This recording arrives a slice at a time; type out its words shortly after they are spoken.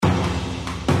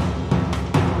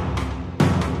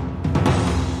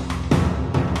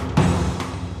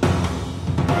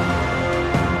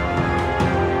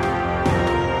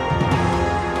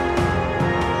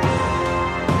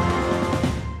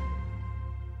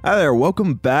Hi there,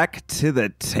 welcome back to the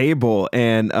table.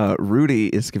 And Rudy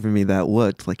is giving me that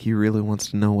look like he really wants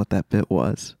to know what that bit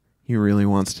was. He really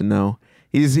wants to know.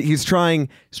 He's trying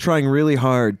really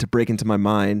hard to break into my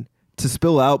mind, to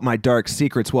spill out my dark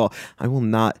secrets. Well, I will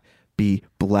not be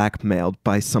blackmailed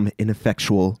by some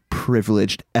ineffectual,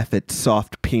 privileged, effete,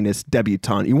 soft penis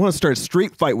debutante. You want to start a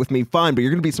street fight with me, fine, but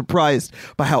you're going to be surprised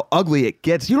by how ugly it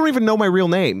gets. You don't even know my real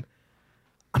name.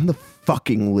 I'm the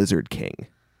fucking Lizard King.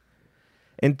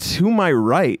 And to my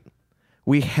right,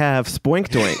 we have Spoink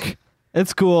Doink.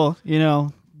 It's cool,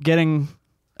 getting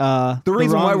the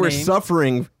reason why we're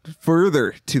suffering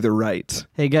further to the right.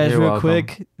 Hey guys, You're real welcome.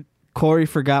 quick, Corey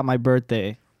forgot my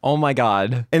birthday. Oh my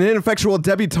god. An ineffectual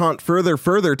debutante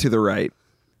further to the right.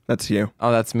 That's you.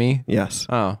 Oh, that's me? Yes.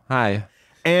 Oh, hi.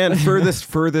 And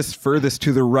furthest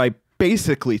to the right,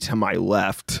 basically to my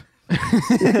left,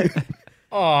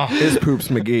 is Poops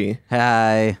McGee.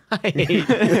 Hi.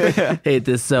 Hate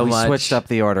this so We much. switched up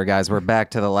the order, guys. We're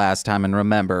back to the last time, and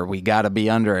remember, we got to be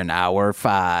under an hour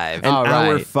 5. An All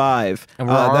hour right. 5. And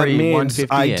we're that already means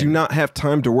 150 I in. do not have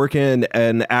time to work in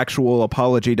an actual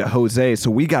apology to Jose,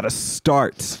 so we got to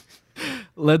start.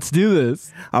 Let's do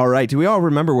this. All right. Do we all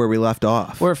remember where we left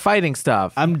off? We're fighting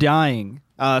stuff. I'm dying.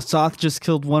 Soth just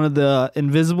killed one of the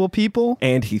invisible people.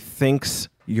 And he thinks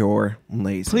you're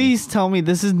lazy. Please tell me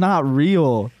this is not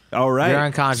real. All right. You're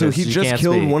unconscious. So he You just can't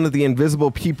killed speak. one of the invisible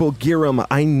people. Giram,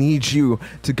 I need you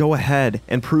to go ahead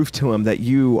and prove to him that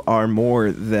you are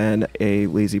more than a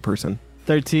lazy person.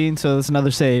 13, so that's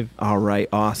another save. All right.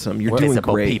 Awesome. You're doing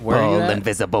Invisible great. people, Where are you at?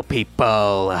 invisible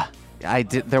people.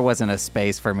 There wasn't a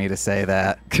space for me to say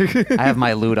that. I have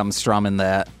my lute. I'm strumming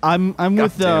that. I'm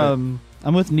with damn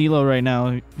I'm with Nilo right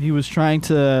now. He was trying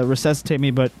to resuscitate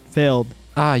me but failed.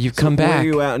 Ah, you So come where back. are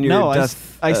you at in your No,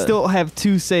 death? I still have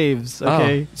 2 saves,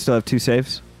 okay? Still have 2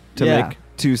 saves to Yeah. make?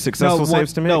 2 successful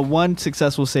saves to make? No, 1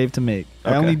 successful save to make. I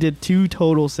Okay. only did 2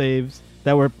 total saves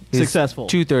that were He's successful.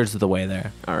 2/3 of the way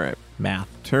there. All right. Math.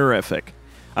 Terrific.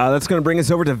 That's going to bring us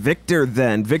over to Victor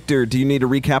then. Victor, do you need a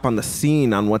recap on the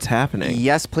scene on what's happening?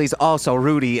 Yes, please. Also,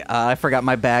 Rudy, I forgot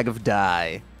my bag of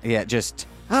dye. Yeah, just...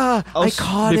 I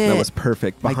caught it. That was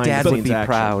perfect. My Behind dad the would scenes be action.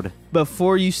 proud.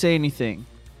 Before you say anything,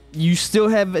 you still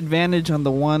have advantage on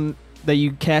the one that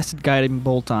you casted Guiding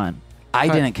Bolt on. I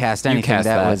didn't cast anything. cast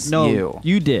that that. was No,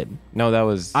 you. did. No, that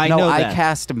was... I no, know I that.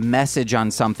 cast message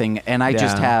on something, and I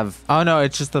just Yeah. have... Oh no,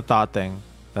 it's just the thought thing.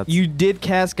 That's You did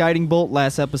cast Guiding Bolt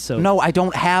last episode. No, I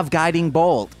don't have guiding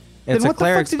bolt. Then it's a what the fuck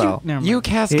cleric did spell. you? Never You mind.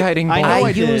 cast Guiding I Bolt. know I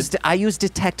I did. used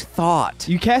detect thought.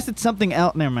 You casted something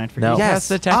else. Never mind. Forget No. it. Yes. Cast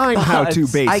Detect I'm how to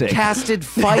Thoughts. basic. I casted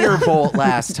firebolt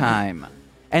last time,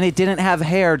 and it didn't have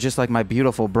hair, just like my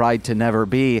beautiful bride to never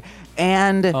be,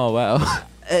 and Oh wow.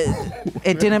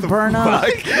 it didn't burn up.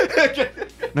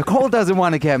 Nicole doesn't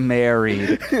want to get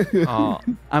married. Oh.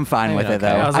 I'm fine with it Okay. though.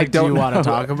 I was like, do you want to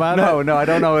talk about it? No, I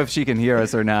don't know if she can hear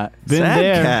us or not. Been Sad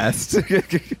there. cast.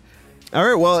 All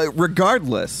right. Well,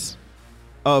 regardless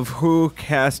of who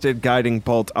casted Guiding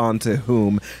Bolt onto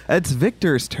whom, it's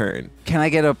Victor's turn. Can I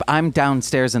get up? I'm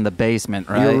downstairs in the basement,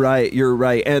 right? You're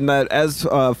right. And as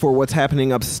for what's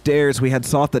happening upstairs, we had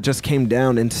Soth that just came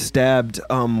down and stabbed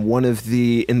one of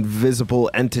the invisible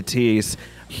entities.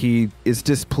 He is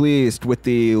displeased with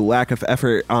the lack of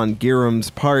effort on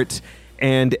Giram's part,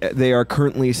 and they are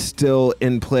currently still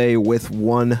in play with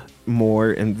one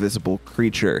more invisible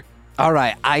creature. All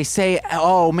right, I say,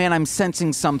 oh man, I'm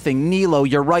sensing something. Nilo,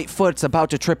 your right foot's about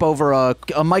to trip over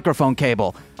a microphone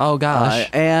cable. Oh gosh.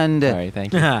 And All right,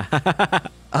 thank you.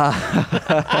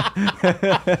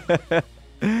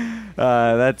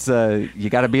 that's you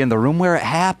got to be in the room where it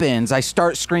happens. I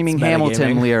start screaming It's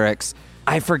Hamilton metagaming. lyrics.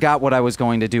 I forgot what I was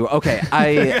going to do. Okay,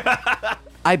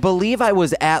 I believe I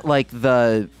was at like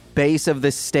the base of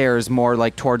the stairs, more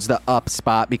like towards the up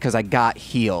spot because I got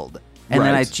healed. And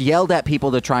then I Right. yelled at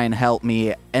people to try and help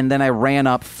me, and then I ran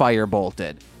up,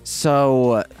 firebolted.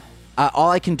 So all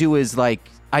I can do is like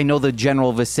I know the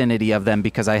general vicinity of them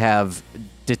because I have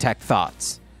detect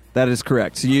thoughts. That is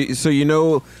correct. So you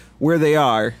know where they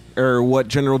are or what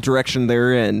general direction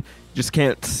they're in. You just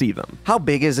can't see them. How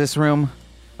big is this room?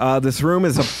 This room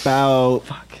is about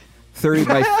 30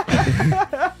 by...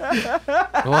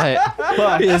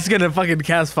 What? It's gonna fucking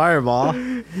cast fireball.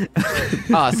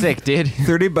 Oh, sick, dude.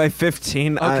 30 by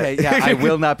 15. Okay, yeah, I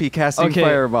will not be casting Okay.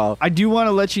 fireball. I do want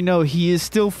to let you know he is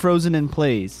still frozen in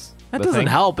place. That The doesn't thing?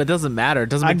 help. It doesn't matter. It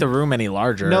doesn't make the room any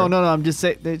larger. No. I'm just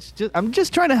saying. I'm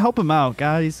just trying to help him out,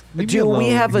 guys. Leave me Do we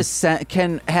alone.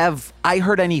 have I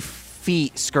heard any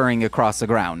feet scurrying across the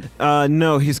ground?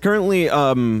 No, he's currently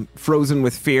frozen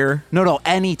with fear. No,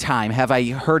 anytime have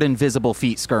I heard invisible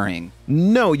feet scurrying.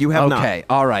 No, you have not. Okay,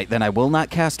 all right, then I will not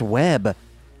cast web.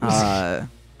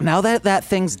 Now that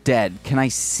thing's dead, can we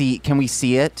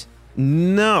see it?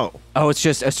 No. Oh, it's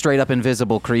just a straight up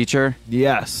invisible creature?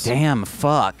 Yes. Damn,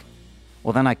 fuck.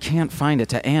 Well, then I can't find it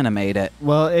to animate it.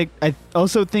 Well, I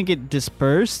also think it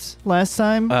dispersed last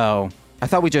time. Oh, I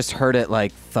thought we just heard it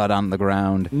like thud on the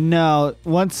ground. No,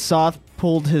 once Soth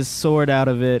pulled his sword out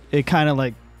of it, it kind of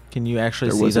like, Can you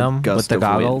actually There see was a them with gust the of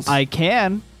wind. goggles? I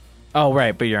can. Oh,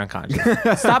 right, but you're unconscious.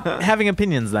 Stop having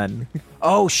opinions then.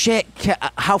 Oh shit!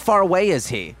 How far away is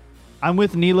he? I'm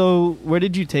with Nilo. Where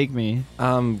did you take me?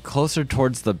 Closer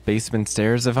towards the basement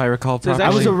stairs, if I recall properly. I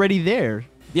was already there.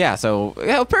 Yeah, so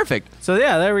perfect. So,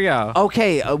 yeah, there we go.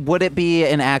 Okay, would it be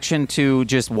an action to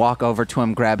just walk over to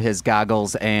him, grab his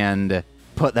goggles, and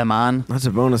put them on? That's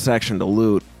a bonus action to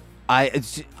loot. I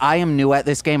am new at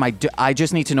this game. I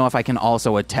just need to know if I can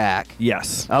also attack.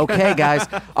 Yes. Okay, guys.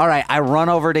 All right, I run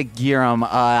over to Giram.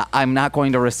 I'm not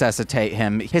going to resuscitate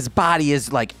him. His body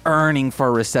is like earning for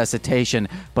resuscitation.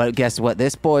 But guess what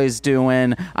this boy's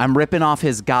doing? I'm ripping off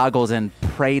his goggles and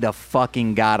pray to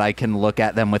fucking God I can look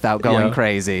at them without going Yeah.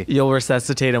 crazy. You'll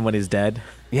resuscitate him when he's dead.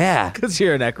 Yeah. Because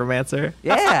you're a necromancer.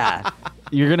 Yeah.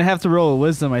 You're gonna have to roll a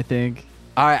wisdom, I think.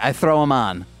 All right, I throw him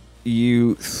on.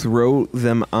 You throw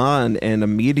them on, and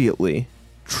immediately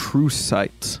true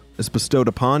sight is bestowed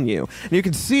upon you. And you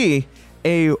can see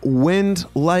a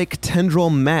wind-like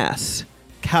tendril mass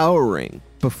cowering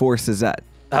before Suzette.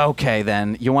 Okay,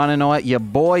 then. You want to know what? Your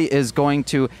boy is going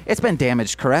to... It's been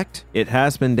damaged, correct? It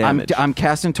has been damaged. I'm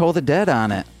casting Toll the Dead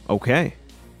on it. Okay.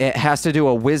 It has to do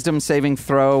a wisdom saving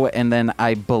throw, and then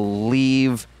I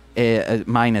believe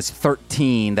mine is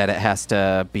 13 that it has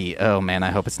to be. Oh, man, I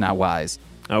hope it's not wise.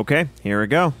 Okay, here we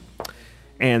go.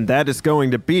 And that is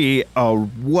going to be a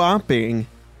whopping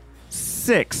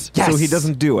 6. Yes! So he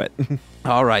doesn't do it.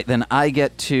 All right, then I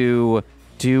get to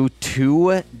do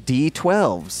 2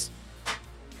 D12s.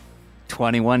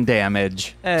 21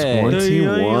 damage. Hey.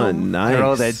 21. Nice. I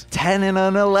rolled a 10 and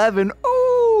an 11. Ooh.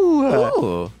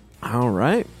 Ooh. All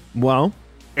right. Well,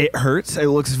 it hurts. It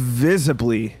looks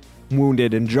visibly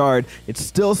wounded and jarred. It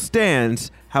still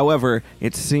stands. However,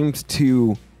 it seems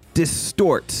to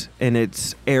distort in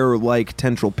its air-like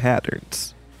tendril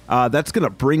patterns. That's going to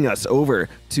bring us over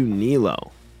to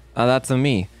Nilo. That's a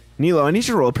me. Nilo, I need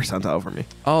you to roll a percentile for me.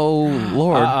 Oh,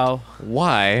 Lord. Uh-oh.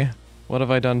 Why? What have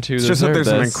I done to It's just that deserve there's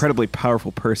an this? incredibly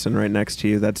powerful person right next to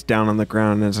you that's down on the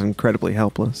ground and is incredibly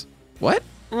helpless. What?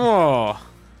 Oh.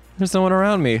 There's no one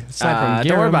around me. Aside from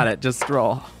Don't worry Giram. about it. Just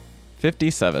roll.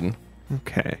 57.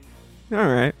 Okay. All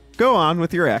right. Go on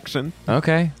with your action.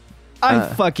 Okay. I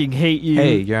fucking hate you.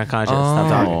 Hey, you're unconscious. Stop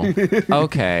talking.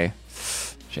 Okay.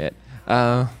 Shit.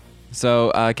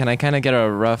 So can I kind of get a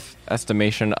rough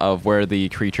estimation of where the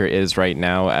creature is right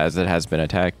now as it has been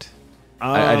attacked?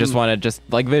 I just want to just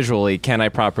like visually, can I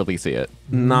properly see it?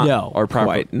 Not No. Or proper-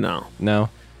 quite. No. No?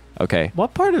 Okay.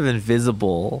 What part of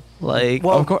invisible? Like,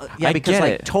 Well, Of course- yeah, I because get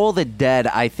like it. Toll the Dead,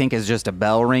 I think is just a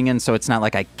bell ringing, so it's not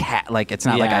like it's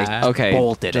not like I Yeah. Okay.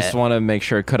 bolted Just it. want to make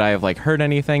sure. Could I have like heard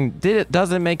anything?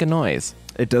 Does it make a noise?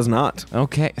 It does not.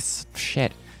 Okay.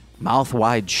 Shit. Mouth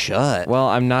wide shut. Well,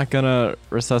 I'm not gonna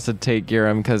resuscitate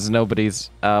Giram because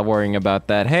nobody's worrying about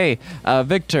that. Hey,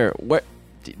 Victor, where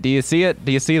do you see it?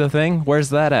 Do you see the thing? Where's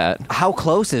that at? How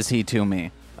close is he to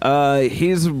me?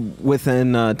 He's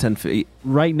within 10 feet.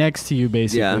 Right next to you,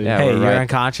 basically. Yeah. hey, we're you're right.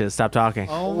 unconscious. Stop talking.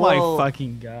 Oh Well- my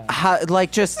fucking god. How,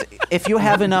 like just if you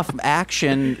have enough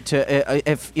action to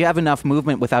if you have enough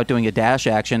movement without doing a dash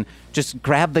action, just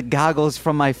grab the goggles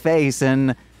from my face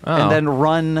and Oh. then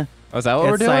run. Oh, is that what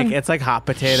we're doing? It's like hot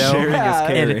potato. Sharing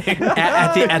And is caring.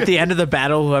 at the end of the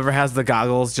battle, whoever has the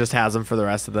goggles just has them for the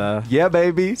rest of the. Yeah,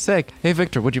 baby. Sick. Hey,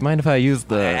 Victor, would you mind if I use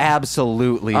the...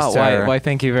 Absolutely, Oh, sir. why,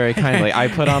 thank you very kindly. I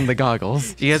put on the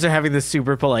goggles. You guys are having this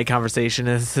super polite conversation,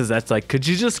 and that's like, could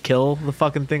you just kill the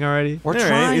fucking thing already? We're All right,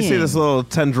 trying. you see this little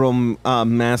tendril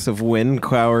massive wind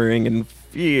cowering in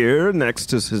fear next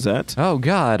to Suzette. Oh,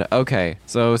 God. Okay.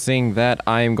 So seeing that,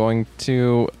 I am going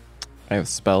to... I have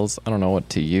spells. I don't know what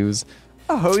to use.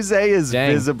 Jose is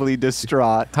Dang. visibly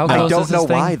distraught. How I close don't is this know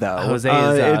thing? why though. Jose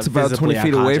is It's about 20 visibly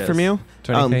feet away unconscious. from you.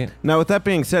 20 feet? Now, with that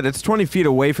being said, it's 20 feet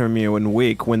away from you and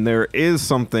weak when there is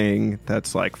something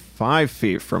that's like 5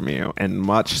 feet from you and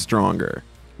much stronger.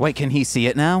 Wait, can he see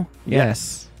it now?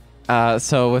 Yes.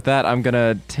 So with that, I'm going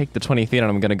to take the 20 feet and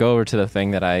I'm going to go over to the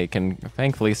thing that I can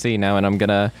thankfully see now, and I'm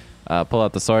going to pull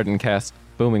out the sword and cast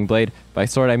Booming Blade. By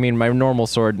sword, I mean my normal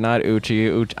sword, not Uchi.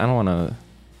 I don't want to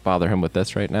bother him with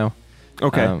this right now.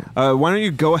 Okay. Why don't you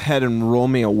go ahead and roll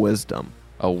me a wisdom?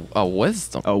 A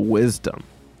wisdom. A wisdom.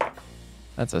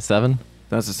 That's a 7.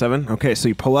 That's a 7. Okay, so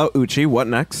you pull out Uchi. What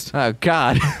next? Oh,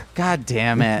 God. God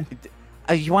damn it.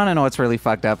 You want to know what's really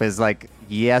fucked up is like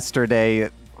yesterday,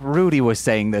 Rudy was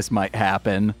saying this might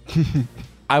happen.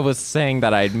 I was saying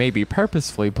that I'd maybe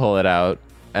purposefully pull it out,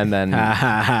 and then.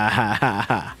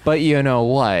 But you know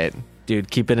what? Dude,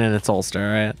 keep it in its holster,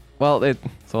 all right? Well, it's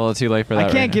a little too late for that.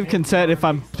 I can't right give consent if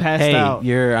I'm passed Hey, out.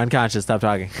 you're unconscious. Stop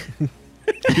talking.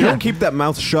 If you don't keep that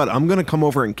mouth shut, I'm gonna come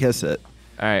over and kiss it.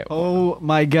 now. All right. Oh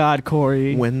my God,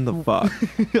 Corey. When the fuck?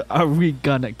 Are we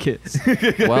gonna kiss?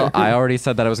 Well, I already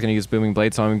said that I was going to use Booming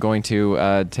Blade, so I'm going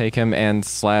to take him and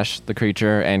slash the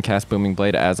creature and cast Booming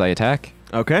Blade as I attack.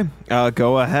 Okay.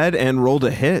 Go ahead and roll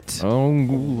to hit. Oh,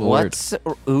 Lord. What's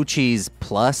Uchi's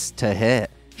plus to hit?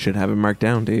 Should have it marked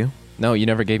down, do you? No, you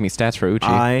never gave me stats for Uchi.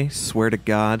 I swear to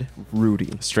God, Rudy.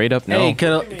 Straight up, no. Hey,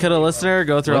 could a listener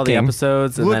go through all the Looking.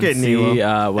 episodes and Look then at see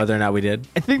Nilo. whether or not we did?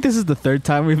 I think this is the third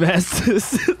time we've asked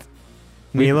this.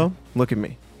 Milo, look at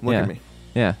me. Look Yeah. at me.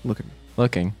 Yeah, Look at me.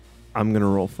 looking. I'm gonna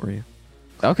roll for you.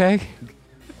 Okay.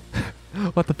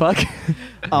 What the fuck?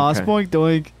 Spoink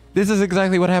doink. This is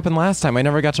exactly what happened last time. I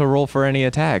never got to roll for any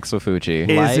attacks with Uchi.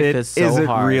 Life it? is so it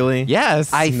hard. really?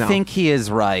 Yes. I No. think he is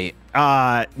right.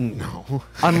 No.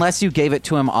 Unless you gave it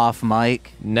to him off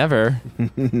mic. Never.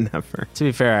 Never. To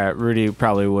be fair, Rudy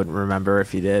probably wouldn't remember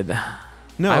if he did.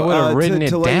 No. I would have written to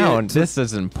it let you- down. to- This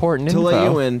is important to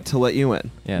info. let you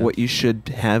in. Yeah. What you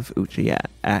should have Uchi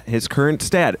at his current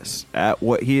status, at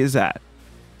what he is at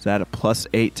a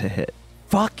 +8 to hit.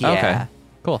 Fuck yeah. Okay.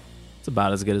 Cool. It's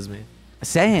about as good as me.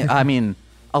 Saying, I mean,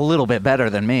 a little bit better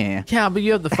than me. Yeah, but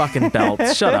you have the fucking belt.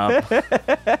 Shut up.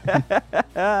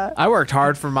 I worked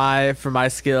hard for my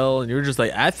skill, and you were just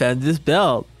like, I found this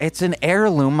belt. It's an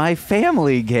heirloom my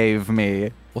family gave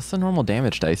me. What's the normal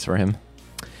damage dice for him?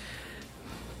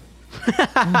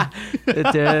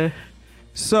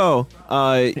 So,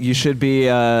 you should be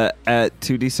at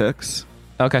 2d6.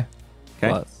 Okay. Okay.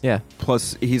 Plus. Yeah.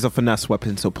 Plus, he's a finesse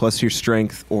weapon, so plus your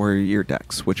strength or your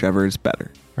dex, whichever is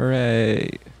better. Hooray.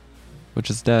 Which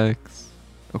is Dex.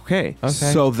 Okay. Okay.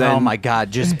 So then, Oh my god,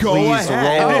 just Go please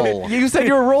ahead. roll. You said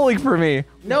you were rolling for me.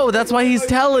 No, that's why he's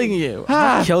telling you.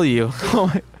 Ah. Kill you.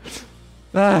 Oh my.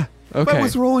 Ah. if Okay. I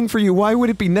was rolling for you, why would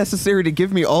it be necessary to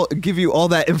give you all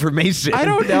that information? I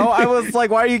don't know. I was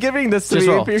like, why are you giving this to Just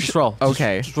me? roll. if you're Just roll.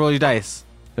 Okay. Just roll your dice.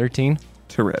 13.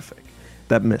 Terrific.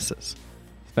 That misses.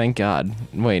 Thank God.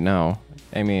 Wait, no.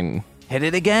 I mean, Hit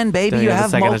it again, baby. Don't You you have have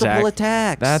a second multiple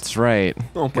attack? attacks. that's right.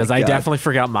 Oh my Because I God. definitely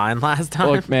forgot mine last time.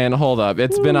 Look, man, hold up.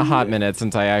 It's been a hot minute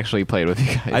since I actually played with you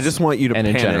guys. I just want you to And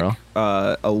in panic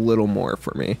general. a little more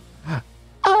for me.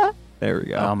 There we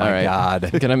go. Oh my All right.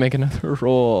 god. Can I make another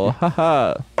roll?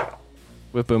 Haha.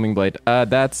 With Booming Blade.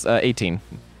 That's 18.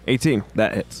 18.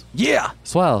 That hits. Yeah.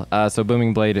 Swell. So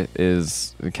Booming Blade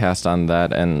is cast on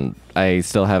that, and I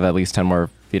still have at least 10 more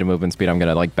feet of movement speed. I'm going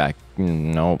to, like, back.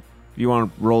 No. You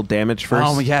want to roll damage first?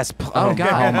 Oh yes. Oh God.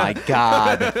 Oh my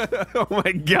god. Oh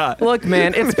my God. Look,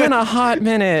 man, it's been a hot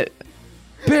minute.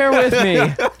 Bear with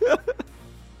me.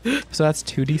 So that's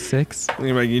 2d6.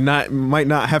 You might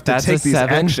not have to That's take a these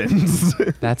 7. actions.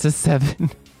 That's a 7.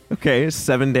 Okay,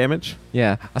 7 damage.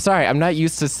 Yeah. Sorry, I'm not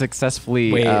used to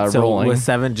successfully Wait, so rolling. with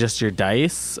 7, just your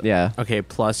dice? Yeah. Okay,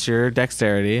 plus your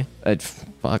dexterity.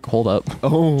 Fuck, hold up.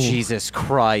 Oh, Jesus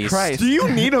Christ. Do you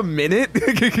need a minute?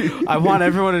 I want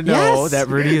everyone to know Yes. that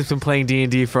Rudy has been playing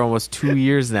D&D for almost 2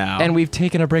 years now. And we've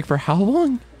taken a break for how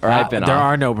long? Or I've been there off.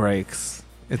 are no breaks.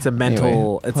 It's a mental.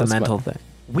 Anyway, it's a plus mental what? thing.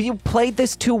 We played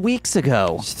this 2 weeks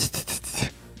ago.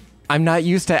 I'm not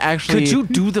used to actually. Could you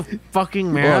do the fucking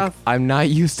Look, math? I'm not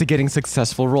used to getting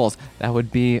successful rolls. That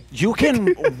would be. You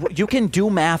can do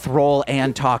math, roll,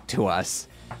 and talk to us.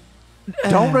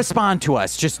 Don't respond to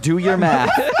us. Just do your math.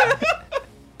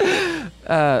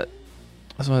 What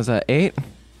was that? 8?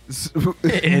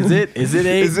 Is it? Is it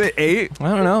 8? Is it 8?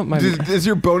 I don't know. Is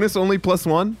your bonus only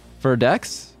 +1? For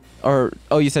Dex? Or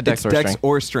oh, you said Dex It's or Dex Strength.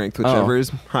 or Strength, whichever Oh. is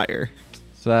higher.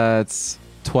 So that's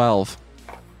 12.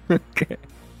 Okay.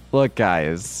 Look,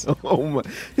 guys. Oh my.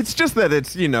 It's just that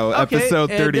it's, Okay,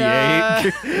 episode and,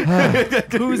 38.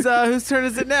 Whose turn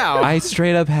is it now? I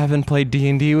straight up haven't played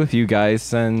D&D with you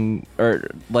guys, and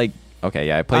okay,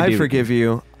 yeah, I played. I D&D. forgive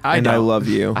you, I and I don't. love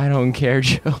you. I don't care,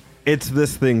 Joe. It's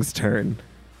this thing's turn.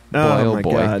 Boy, Oh oh my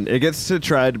boy. God. It gets to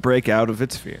try to break out of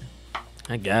its fear.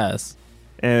 I guess.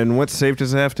 And what save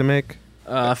does it have to make?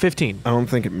 15. I don't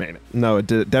think it made it. No, it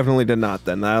definitely did not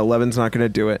then. That 11's not going to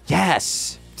do it.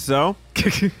 Yes. So,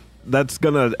 that's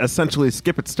going to essentially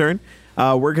skip its turn.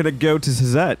 We're going to go to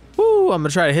Suzette. Woo! I'm gonna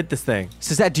try to hit this thing.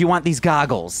 Suzette, do you want these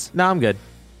goggles? No, I'm good.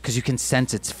 Because you can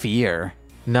sense its fear.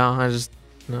 No,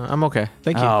 I'm okay.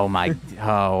 Thank you. Oh my.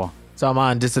 Oh. So I'm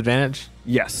on disadvantage.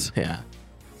 Yes. Yeah.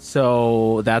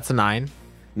 So that's a 9.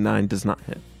 9 does not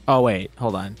hit. Oh wait,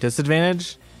 hold on.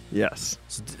 Disadvantage. Yes.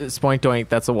 Spoink doink.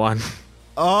 That's a 1.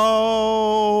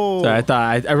 Oh. So I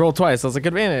thought I rolled twice. I was like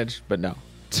advantage, but no.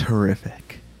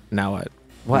 Terrific. Now what?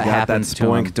 What We got happens that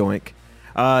to him? spoink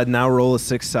doink. Now roll a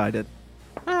 6-sided.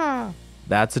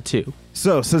 That's a 2.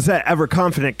 So Suzette, ever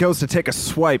confident, goes to take a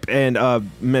swipe and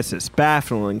misses,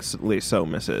 bafflingly so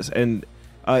misses. And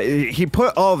he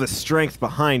put all of his strength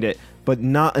behind it, but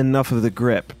not enough of the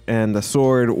grip. And the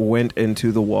sword went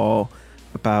into the wall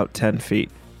about 10 feet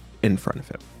in front of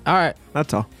him. All right.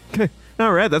 That's all. Okay.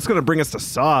 All right, that's going to bring us to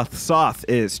Soth. Soth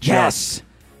is just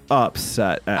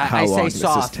upset at how I long say this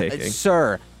soft, is taking.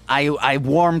 sir. I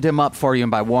warmed him up for you, and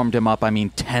by warmed him up, I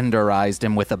mean tenderized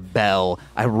him with a bell.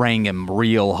 I rang him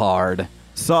real hard.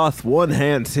 Soth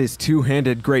one-hands his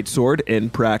two-handed greatsword,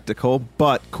 impractical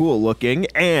but cool-looking,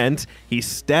 and he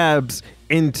stabs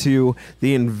into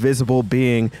the invisible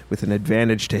being with an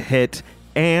advantage to hit,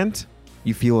 and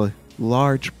you feel a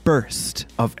large burst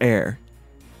of air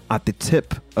at the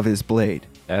tip of his blade.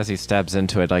 As he stabs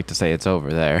into it, I'd like to say it's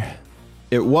over there.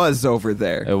 It was over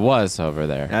there, It was over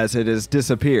there. as it has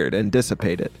disappeared and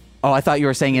dissipated. Oh, I thought you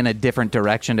were saying in a different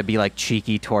direction to be like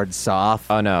cheeky towards Soth.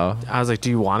 Oh no. I was like, do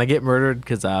you want to get murdered?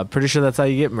 Because I'm pretty sure that's how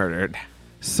you get murdered.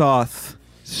 Soth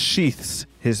sheaths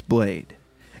his blade,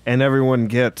 and everyone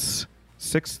gets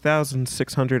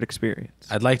 6,600 experience.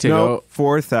 I'd like to no, go.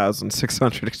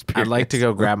 4,600 experience. I'd like to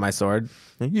go grab my sword.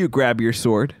 You grab your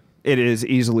sword. It is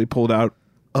easily pulled out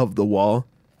of the wall,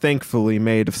 thankfully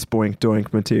made of spoink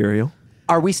doink material.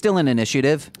 Are we still in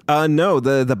initiative? No,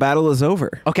 the battle is over.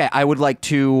 Okay, I would like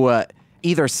to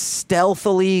either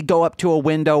stealthily go up to a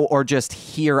window or just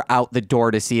hear out the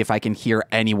door to see if I can hear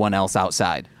anyone else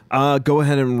outside. Go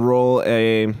ahead and roll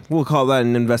we'll call that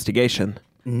an investigation.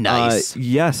 Nice.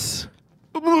 Yes.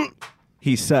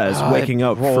 He says, waking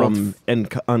up from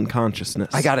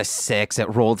unconsciousness. I got a 6. It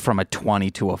rolled from a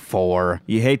 20 to a 4.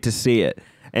 You hate to see it,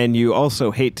 and you also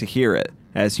hate to hear it,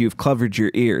 as you've covered your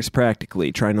ears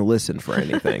practically trying to listen for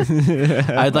anything.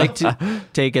 I'd like to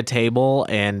take a table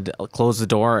and close the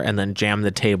door and then jam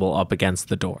the table up against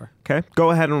the door. Okay,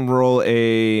 go ahead and roll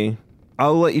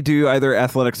I'll let you do either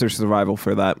athletics or survival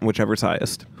for that, whichever's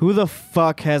highest. Who the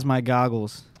fuck has my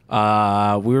goggles? We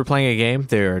were playing a game.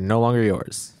 They're no longer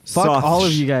yours. Fuck Soth all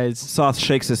of you guys. Soth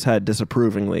shakes his head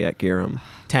disapprovingly at Giram.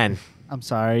 10. I'm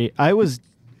sorry. I was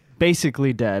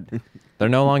basically dead. They're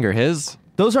no longer his?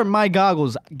 Those are my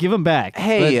goggles. Give them back.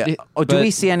 Hey, But- do we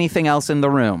but- see anything else in the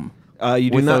room You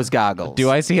do with not. those goggles? Do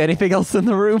I see anything else in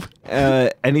the room?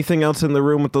 Anything else in the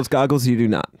room with those goggles? You do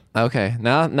not. Okay.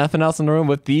 No, nothing else in the room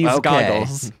with these Okay.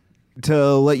 goggles.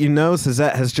 To let you know,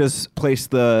 Suzette has just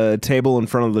placed the table in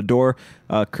front of the door,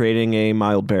 creating a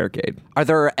mild barricade. Are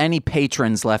there any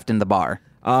patrons left in the bar?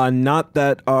 Not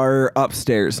that are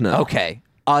upstairs, no. Okay.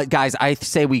 Guys, I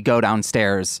say we go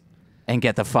downstairs and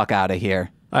get the fuck out of here.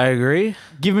 I agree.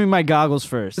 Give me my goggles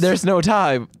first. There's no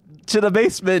time. To the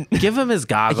basement. Give him his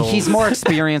goggles. He's more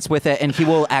experienced with it, and he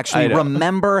will actually I know.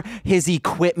 remember his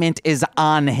equipment is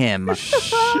on him.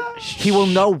 He will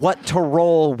know what to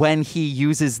roll when he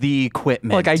uses the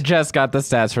equipment. Look, I just got the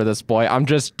stats for this boy. I'm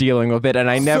just dealing with it, and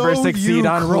I never So succeed you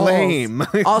on rolls. claim.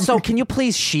 Also, can you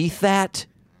please sheath that?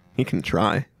 He can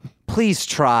try. Please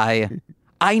try.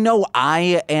 I know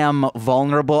I am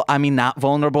vulnerable. I mean, not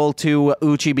vulnerable to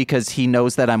Uchi because he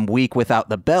knows that I'm weak without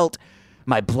the belt.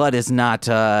 My blood is not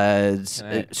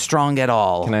strong at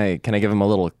all. Can I give him a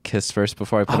little kiss first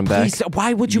before I put him back? Please,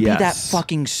 why would you be that Yes.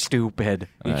 fucking stupid?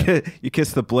 You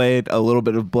kiss the blade, a little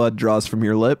bit of blood draws from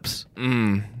your lips.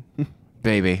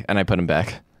 Baby. And I put him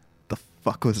back. The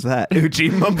fuck was that? Uchi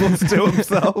mumbles to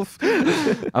himself.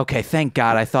 Okay, thank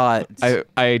God. I thought.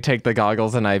 I take the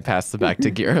goggles and I pass it back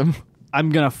to Giram. I'm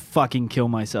gonna fucking kill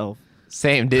myself.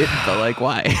 Same, dude. But like,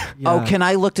 why? Oh, Yeah. can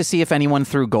I look to see if anyone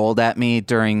threw gold at me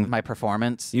during my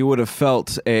performance? You would have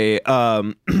felt a,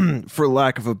 for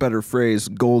lack of a better phrase,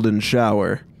 golden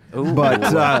shower.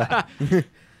 But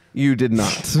you did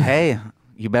not. Hey,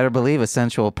 you better believe a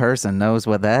sensual person knows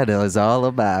what that is all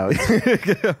about.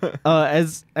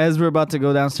 As we're about to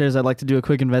go downstairs, I'd like to do a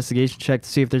quick investigation check to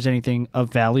see if there's anything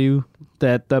of value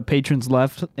that the patrons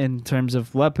left in terms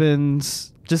of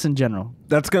weapons, just in general.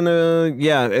 That's gonna,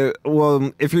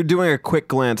 well, if you're doing a quick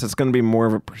glance, it's gonna be more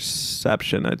of a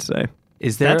perception, I'd say.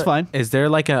 Is there? That's fine. Is there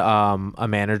like a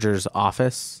manager's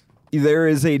office? There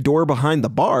is a door behind the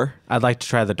bar. I'd like to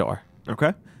try the door.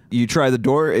 Okay. You try the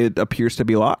door, it appears to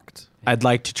be locked. I'd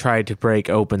like to try to break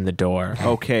open the door.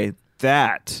 Okay,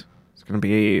 that is gonna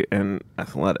be an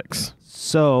athletics.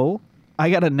 So I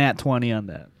got a nat 20 on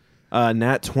that.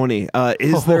 Nat 20.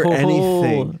 Is there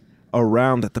anything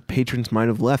around that the patrons might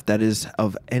have left that is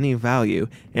of any value?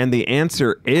 And the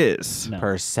answer is No.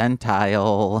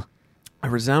 Percentile. a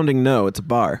resounding no. It's a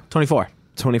bar. 24.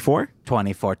 24?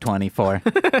 24.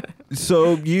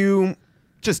 So you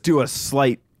just do a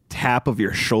slight tap of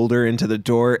your shoulder into the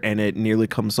door and it nearly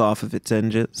comes off of its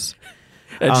hinges.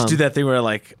 I just do that thing where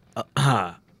like,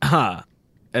 and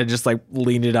just like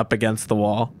lean it up against the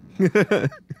wall.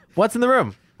 What's in the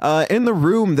room? In the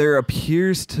room, there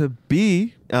appears to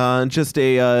be just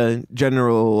a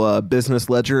general business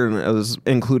ledger,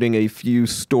 including a few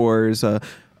stores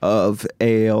of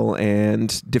ale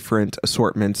and different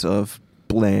assortments of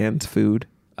bland food.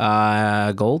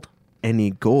 Gold.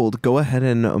 Any gold? Go ahead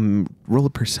and roll a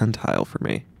percentile for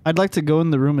me. I'd like to go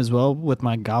in the room as well with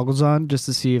my goggles on just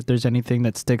to see if there's anything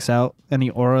that sticks out,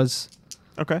 any auras.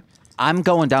 Okay. I'm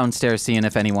going downstairs seeing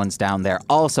if anyone's down there.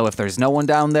 Also, if there's no one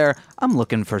down there, I'm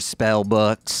looking for spell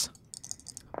books.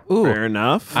 Ooh, Fair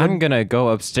enough. I'm gonna go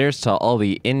upstairs to all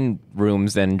the inn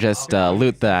rooms and just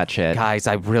loot that shit. Guys,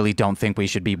 I really don't think we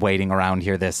should be waiting around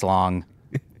here this long.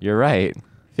 You're right.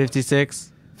 56.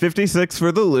 56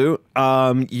 for the loot.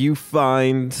 You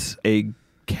find a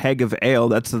keg of ale.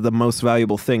 That's the most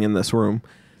valuable thing in this room.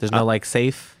 There's no like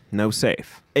safe. No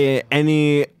safe.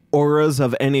 Any auras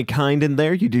of any kind in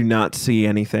there? You do not see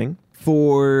anything.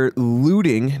 For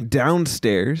looting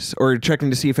downstairs or checking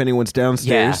to see if anyone's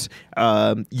downstairs,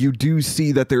 you do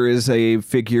see that there is a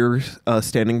figure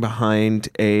standing behind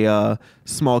a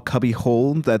small cubby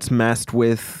hole that's masked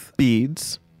with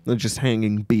beads. They're just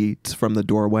hanging beads from the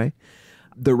doorway.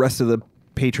 The rest of the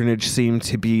patronage seem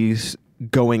to be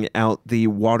going out the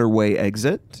waterway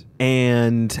exit.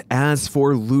 And as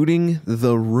for looting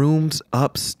the rooms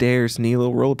upstairs,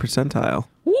 Nilo, roll a percentile.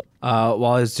 While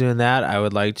I was doing that, I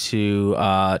would like to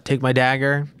take my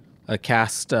dagger,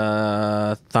 cast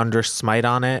Thunder Smite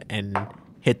on it, and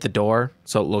hit the door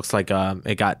so it looks like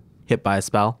it got hit by a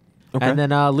spell. Okay. And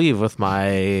then leave with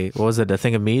my, what was it, a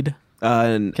thing of mead?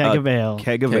 Keg of ale.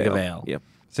 Keg of Keg ale. of ale. Yep.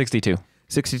 62.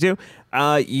 62.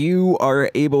 You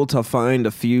are able to find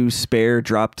a few spare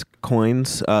dropped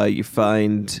coins. You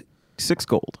find 6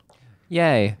 gold.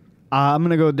 Yay. I'm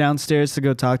going to go downstairs to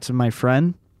go talk to my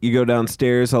friend. You go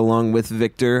downstairs along with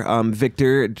Victor.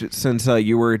 Victor, since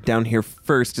you were down here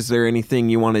first, is there anything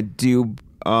you want to do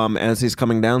as he's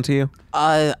coming down to you?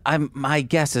 My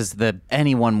guess is that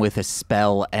anyone with a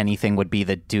spell, anything would be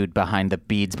the dude behind the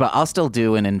beads, but I'll still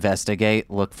do an investigate,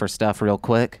 look for stuff real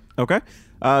quick. Okay.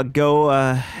 Go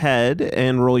ahead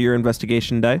and roll your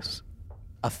investigation dice.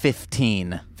 A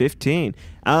 15. 15.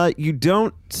 You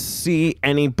don't see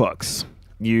any books.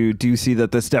 You do see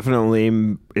that this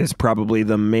definitely is probably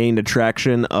the main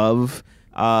attraction of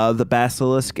the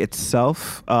basilisk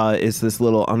itself, is this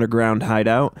little underground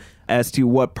hideout. As to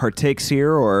what partakes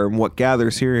here or what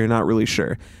gathers here, you're not really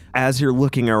sure. As you're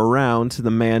looking around,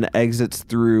 the man exits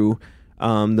through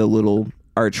the little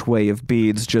archway of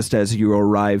beads just as you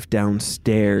arrive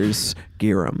downstairs,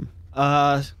 Giram.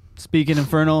 Speaking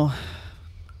Infernal,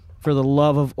 for the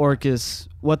love of Orcus,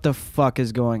 what the fuck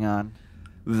is going on?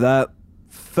 That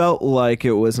felt like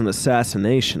it was an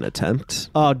assassination attempt.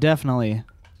 Oh, definitely.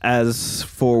 As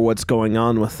for what's going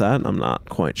on with that, I'm not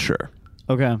quite sure.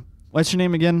 Okay. What's your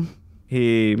name again?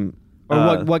 He...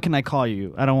 Or what can I call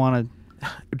you? I don't want to...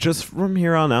 Just from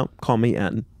here on out, call me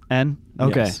N. N?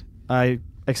 Okay. Yes. I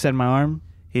extend my arm.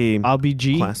 He I'll be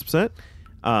G. clasps it.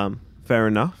 Fair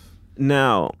enough.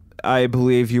 Now, I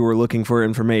believe you were looking for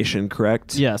information,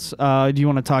 correct? Yes. Do you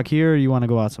want to talk here or you want to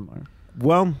go out somewhere?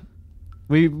 Well,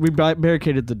 We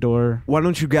barricaded the door. why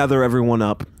don't you gather everyone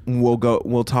up?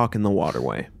 We'll talk in the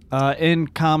waterway. In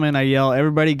common, I yell,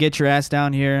 "Everybody get your ass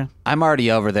down here." I'm already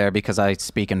over there because I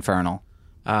speak Infernal.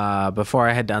 Before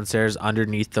I head downstairs,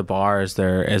 underneath the bar, is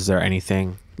there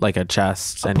anything like a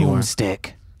chest A anywhere?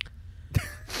 boomstick.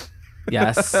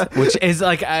 Yes, which is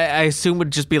like I assume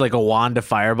would just be like a wand of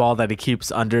fireball that he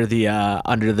keeps under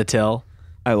the till.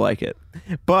 I like it.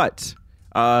 But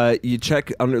you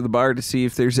check under the bar to see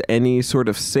if there's any sort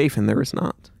of safe, and there is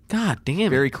not. God damn it!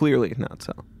 Very clearly not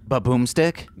so. But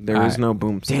boomstick? There is no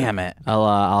boom. Damn it.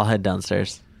 I'll head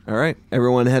downstairs. All right.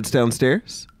 Everyone heads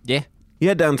downstairs. Yeah. You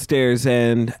head downstairs,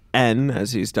 and N,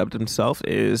 as he's dubbed himself,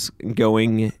 is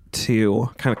going to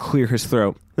kind of clear his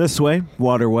throat. This way,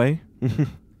 waterway.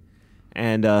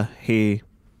 And he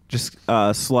just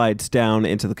slides down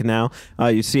into the canal.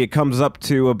 You see it comes up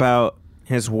to about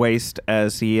his waist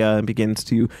as he begins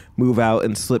to move out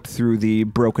and slip through the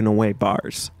broken away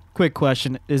bars. Quick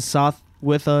question: is Soth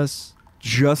with us?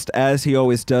 Just as he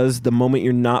always does, the moment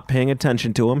you're not paying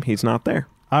attention to him, he's not there.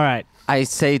 All right. I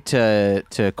say to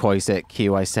Koiset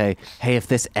Q, I say, hey, if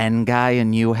this N guy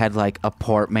and you had like a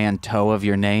portmanteau of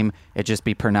your name, it'd just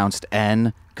be pronounced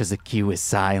N because the Q is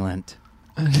silent.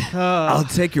 I'll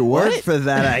take your word for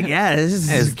that, I guess.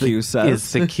 Is Q Is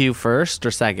says. the Q first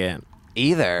or second?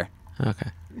 Either.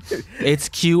 Okay. It's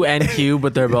Q and Q,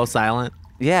 but they're both silent.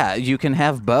 Yeah, you can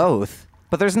have both.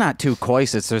 But there's not two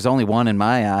Koisets. There's only one in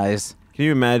my eyes. Can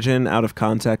you imagine, out of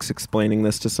context, explaining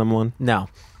this to someone? No.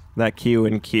 That Q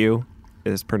and Q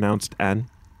is pronounced N?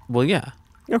 Well, yeah.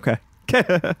 Okay.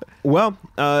 Well,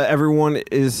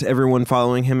 everyone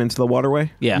following him into the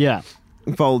waterway? Yeah. Yeah.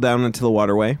 Fall down into the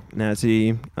waterway and as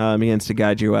he begins to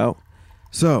guide you out.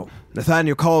 So,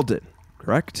 Nathaniel Calden,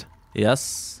 correct?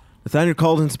 Yes. Nathaniel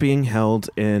Calden's being held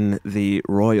in the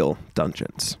royal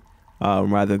dungeons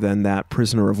rather than that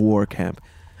prisoner of war camp.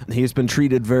 He's been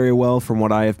treated very well from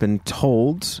what I have been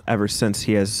told ever since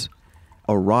he has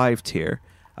arrived here.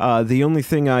 The only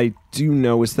thing I do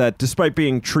know is that despite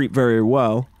being treated very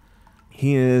well,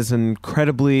 he is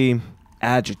incredibly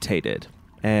agitated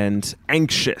and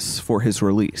anxious for his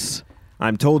release.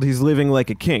 I'm told he's living like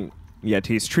a king, yet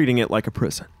he's treating it like a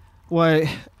prison. Well,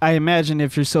 I imagine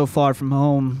if you're so far from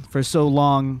home for so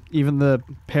long, even the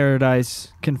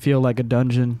paradise can feel like a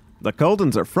dungeon. The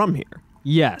Culdens are from here.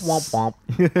 Yes. Womp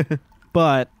womp.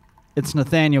 But it's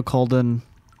Nathaniel Calden.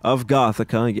 Of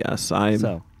Gothica, yes,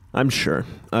 I'm sure.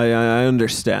 I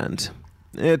understand.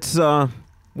 It's,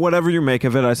 whatever you make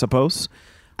of it, I suppose.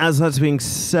 As that's being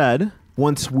said,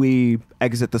 once we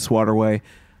exit this waterway,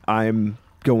 I'm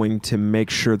going to make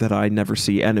sure that I never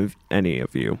see any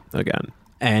of you again.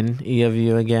 Any of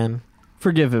you again?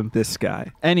 Forgive him. This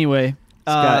guy. Anyway,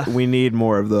 We need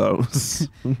more of those.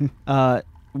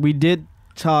 we did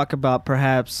talk about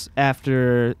perhaps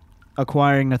after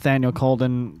acquiring Nathaniel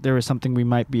Calden, there was something we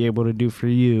might be able to do for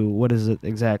you. What is it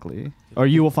exactly? Or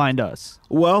you will find us.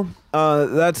 Well,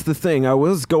 that's the thing. I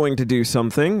was going to do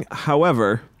something.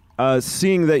 However,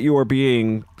 seeing that you are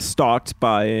being stalked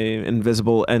by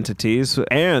invisible entities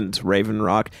and Raven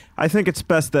Rock, I think it's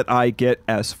best that I get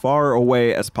as far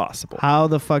away as possible. How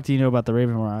the fuck do you know about the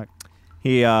Raven Rock?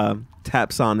 He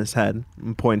taps on his head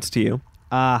and points to you.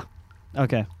 Ah,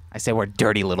 okay. I say we're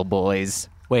dirty little boys.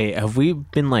 Wait, have we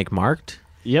been like marked?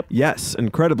 Yep. Yes,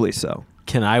 incredibly so.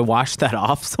 Can I wash that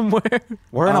off somewhere?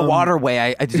 We're in a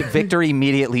waterway. Victor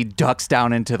immediately ducks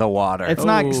down into the water. It's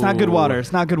not good water.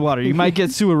 It's not good water. You might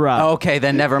get sewer rot. Okay,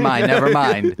 then never mind. Never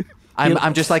mind.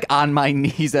 I'm just like on my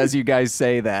knees as you guys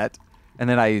say that, and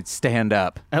then I stand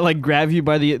up. I like grab you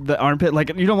by the armpit.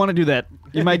 Like, you don't want to do that.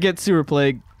 You might get sewer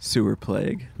plague. Sewer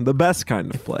plague. The best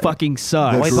kind of plague. Fucking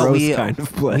sucks. The Wait, but gross kind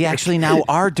of plague. we actually now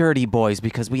are dirty boys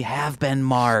because we have been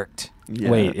marked. Yeah.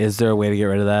 Wait, is there a way to get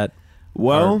rid of that?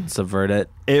 Well, Or subvert it?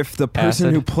 if the person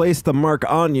Acid? who placed the mark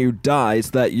on you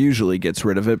dies, that usually gets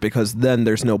rid of it because then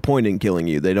there's no point in killing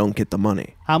you. They don't get the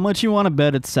money. How much you want to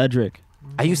bet it's Cedric?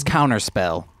 I use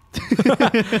counterspell.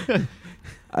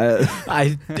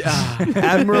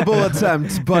 Admirable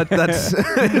attempt, but that's...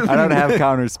 I don't have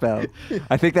counterspell.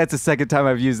 I think that's the second time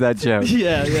I've used that joke.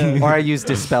 Yeah. Or I used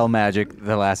dispel magic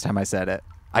the last time I said it.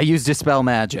 I used dispel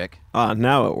magic.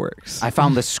 now it works. I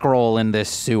found the scroll in this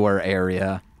sewer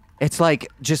area. It's like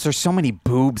just there's so many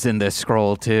boobs in this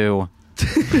scroll too.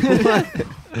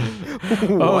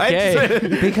 Okay.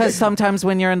 Because sometimes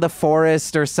when you're in the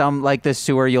forest or some like the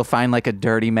sewer, you'll find like a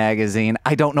dirty magazine.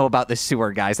 I don't know about the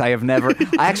sewer, guys. I have never.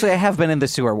 I have been in the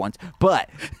sewer once, but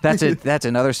that's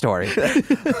another story.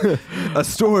 A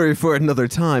story for another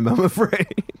time, I'm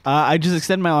afraid. I just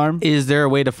extend my arm. Is there a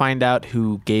way to find out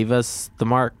who gave us the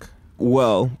mark?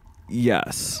 Well,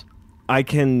 yes. I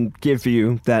can give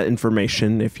you that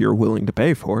information if you're willing to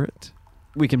pay for it.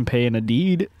 We can pay in a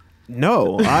deed.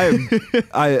 No,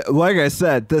 I like I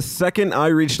said, the second I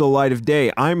reach the light of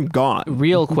day, I'm gone.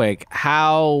 Real quick,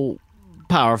 how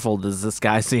powerful does this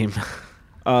guy seem?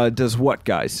 Does what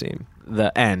guy seem?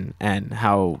 The N.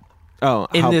 How Oh,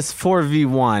 in how- this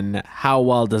 4v1, how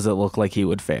well does it look like he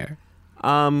would fare?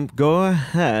 Go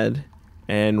ahead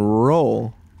and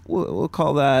roll. We'll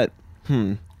call that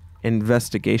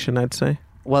investigation, I'd say.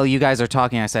 Well, you guys are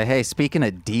talking. I say, hey, speaking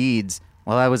of deeds,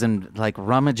 while I was in like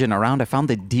rummaging around, I found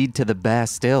the deed to the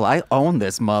Bastille. I own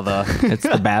this mother. It's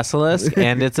the Basilisk,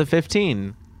 and it's a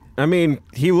 15. I mean,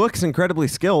 he looks incredibly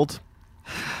skilled.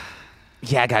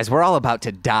 Yeah, guys, we're all about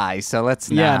to die, so let's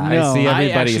Yeah, not. no. I see I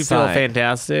everybody's actually feel sign.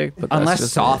 fantastic. But that's Unless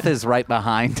just Soth me. is right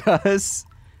behind us.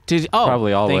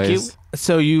 Probably Thank you. always.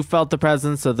 So you felt the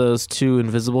presence of those two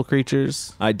invisible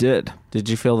creatures. I did. Did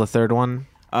you feel the third one?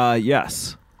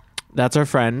 Yes. That's our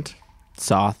friend,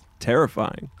 Soth.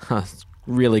 Terrifying. It's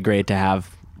really great to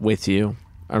have with you,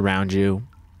 around you,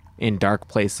 in dark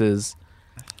places.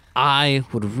 I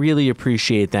would really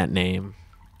appreciate that name,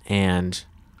 and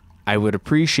I would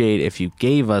appreciate if you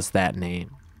gave us that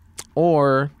name,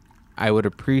 or I would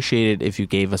appreciate it if you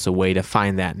gave us a way to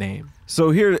find that name.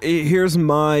 So here's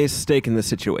my stake in the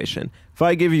situation. If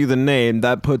I give you the name,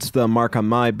 that puts the mark on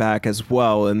my back as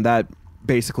well, and that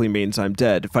basically means I'm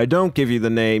dead. If I don't give you the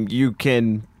name, you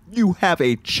have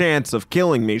a chance of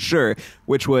killing me, sure,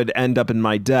 which would end up in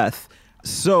my death.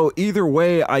 So either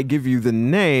way I give you the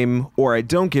name or I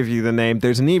don't give you the name,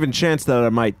 there's an even chance that I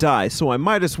might die. So I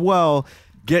might as well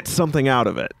get something out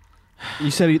of it.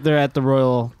 You said he's at the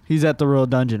royal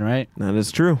dungeon, right? That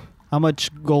is true. How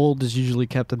much gold is usually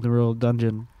kept in the royal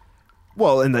dungeon?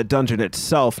 Well, in the dungeon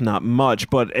itself, not much,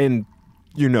 but in,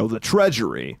 the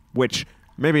treasury, which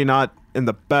maybe not in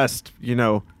the best,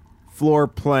 floor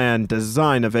plan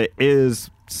design of it is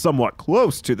somewhat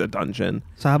close to the dungeon.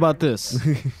 So how about this?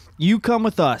 You come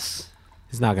with us.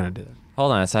 He's not going to do that.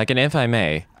 Hold on a second, if I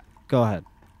may. Go ahead.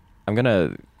 I'm going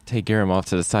to take Giram off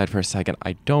to the side for a second.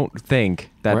 I don't think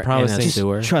that We're in a promising...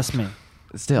 sewer. Trust me.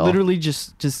 Still. Literally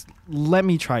just let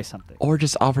me try something. Or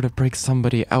just offer to break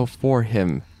somebody out for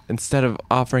him instead of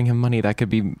offering him money that could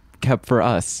be kept for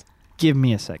us. Give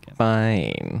me a second.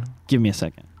 Fine. Give me a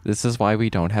second. This is why we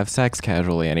don't have sex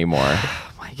casually anymore.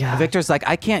 Oh my god. Victor's like,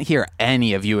 I can't hear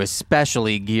any of you,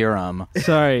 especially Giram.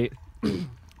 Sorry.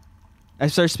 I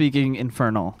start speaking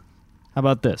infernal. How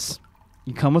about this?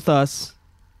 You come with us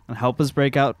and help us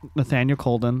break out Nathaniel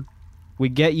Colden. We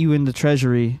get you in the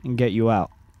treasury and get you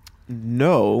out.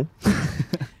 No,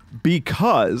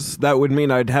 because that would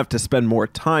mean I'd have to spend more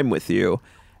time with you,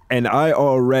 and I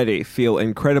already feel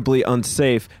incredibly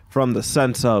unsafe from the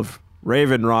sense of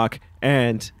Raven Rock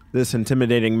and this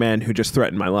intimidating man who just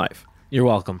threatened my life. You're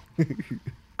welcome.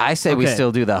 I say we Okay.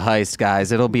 still do the heist,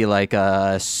 guys. It'll be like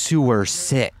a sewer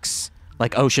 6.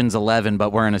 Like Ocean's 11,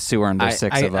 but we're in a sewer and there's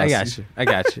 6 of us. I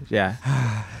got you. Yeah.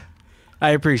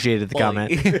 I appreciated the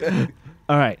comment.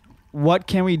 All right. What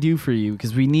can we do for you?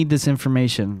 Because we need this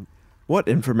information. What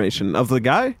information? Of the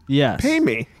guy? Yes. Pay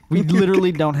me. We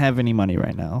literally don't have any money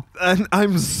right now. And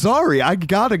I'm sorry, I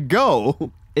gotta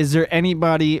go. Is there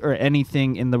anybody or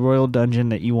anything in the royal dungeon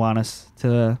that you want us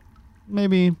to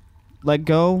maybe let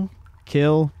go,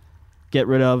 kill, get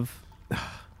rid of?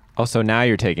 Oh, so now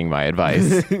you're taking my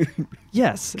advice.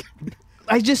 Yes.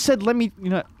 I just said let me,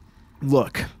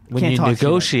 Look, When Can't you talk to you.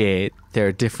 negotiate, there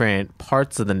are different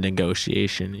parts of the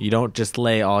negotiation. You don't just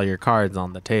lay all your cards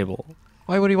on the table.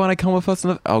 Why would he want to come with us?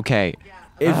 Okay.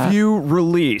 if you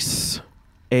release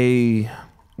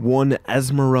one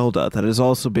Esmeralda that is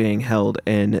also being held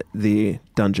in the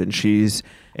dungeon, she's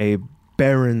a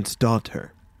baron's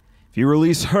daughter. If you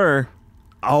release her,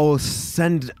 I'll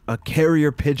send a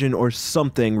carrier pigeon or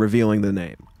something revealing the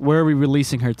name. Where are we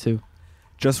releasing her to?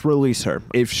 Just release her.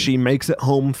 If she makes it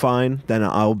home fine, then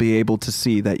I'll be able to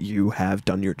see that you have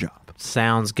done your job.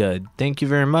 Sounds good. Thank you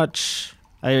very much.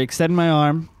 I extend my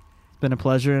arm. It's been a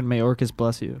pleasure, and may Orcus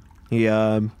bless you. He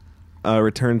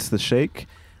returns the shake,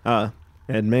 and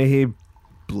may he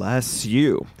bless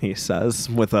you, he says,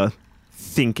 with a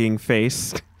thinking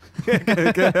face.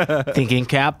 Thinking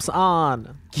caps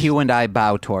on. Q and I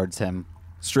bow towards him.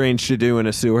 Strange to do in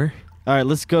a sewer. All right,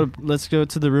 let's go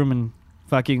to the room and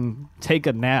fucking take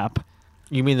a nap.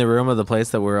 You mean the room of the place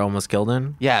that we're almost killed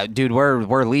in? Yeah, dude,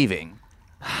 we're leaving.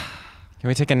 Can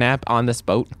we take a nap on this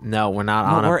boat? No, we're not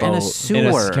No, on we're a boat. in a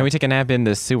sewer. Can we take a nap in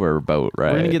the sewer boat,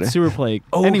 right? We're gonna get sewer plague.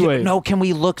 Oh, anyway, no, can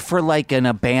we look for like an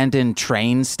abandoned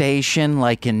train station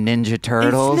like in Ninja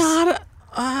Turtles? It's not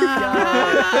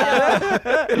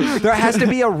There has to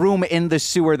be a room in the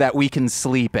sewer that we can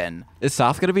sleep in. Is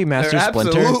Soph going to be Master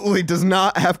Splinter? absolutely does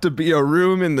not have to be a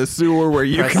room in the sewer where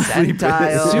you can sleep.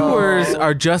 Percentile. Sewers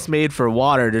are just made for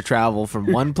water to travel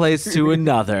from one place to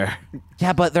another.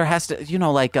 Yeah, but there has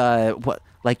to,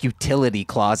 like utility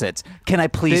closets. Can I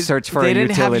please search for they a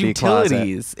didn't have utility closet?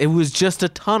 utilities. It was just a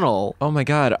tunnel. Oh my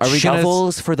God! Are we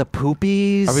Shovels for the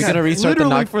poopies? Are we gonna restart the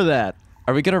literally Noct? for that.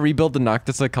 Are we gonna rebuild the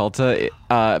Noctis Occulta,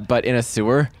 but in a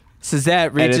sewer? Suzette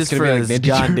it's reaches gonna for be like his Ninja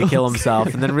gun to kill Turtles.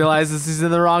 himself and then realizes he's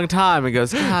in the wrong time and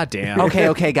goes, God damn.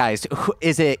 Okay, guys.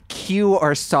 Is it Q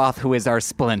or Soth who is our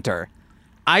Splinter?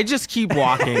 I just keep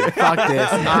walking. Fuck this.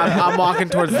 I'm walking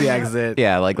towards the exit.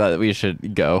 Yeah, like that. We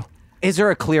should go. Is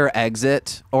there a clear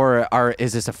exit, or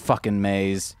is this a fucking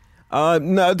maze?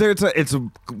 No, it's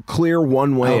a clear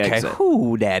one-way Okay, exit.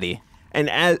 whoo, daddy. And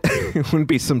it wouldn't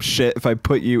be some shit if I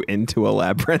put you into a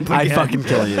labyrinth. I'd again. fucking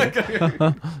kill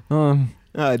you.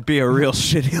 It'd be a real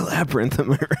shitty labyrinth,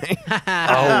 am I right?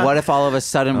 Oh, what if all of a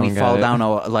sudden we Oh, fall God. down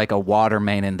a water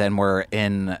main and then we're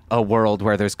in a world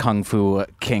where there's kung fu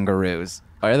kangaroos?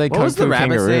 Are they What kung was the fu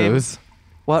rabbit's name? kangaroos?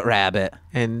 What rabbit?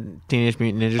 And Teenage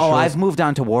Mutant Ninja Oh, Turtles. I've moved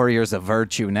on to Warriors of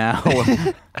Virtue now.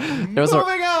 There was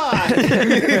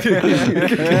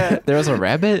there was a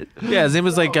rabbit. Yeah, his name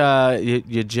was like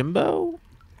Yojimbo.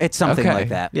 It's something Okay. like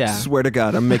that. Yeah. Swear to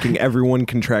God, I'm making everyone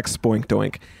contract spoink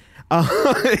doink.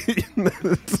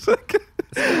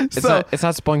 It's not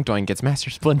Spoink Doink. It's Master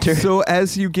Splinter. So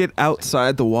as you get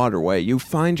outside the waterway, you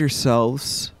find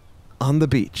yourselves on the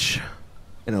beach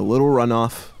in a little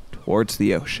runoff towards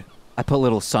the ocean. I put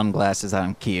little sunglasses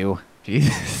on Q.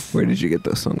 Jesus. Where did you get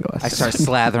those sunglasses? I start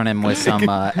slathering him with some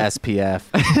SPF.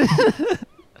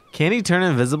 Can he turn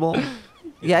invisible?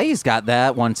 Yeah, he's got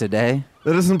that once a day.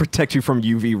 That doesn't protect you from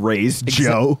UV rays,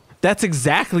 Joe. That's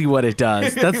exactly what it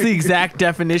does. That's the exact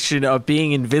definition of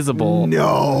being invisible.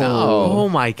 No. Oh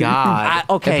my god.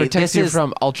 Okay, It protects this you is.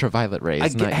 from ultraviolet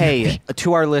rays. not- Hey,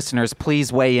 to our listeners,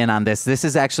 please weigh in on this. This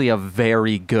is actually a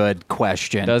very good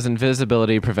question. Does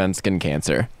invisibility prevent skin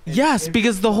cancer? Yes,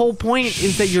 because the whole point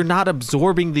is that you're not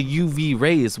absorbing the UV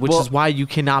rays, which is why you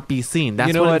cannot be seen. That's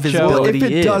You know what what, Joe? Well, invisibility if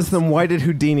it is. does, then why did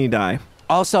Houdini die?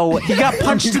 Also, He got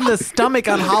punched in the stomach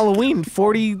on Halloween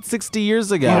 40, 60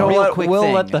 years ago. You know You know real what? quick We'll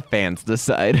thing. let the fans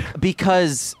decide.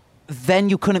 because then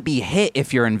you couldn't be hit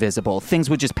if you're invisible. Things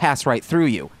would just pass right through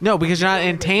you. No, because you're not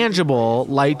intangible.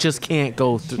 Light just can't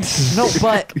go through. No,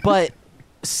 but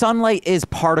sunlight is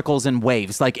particles and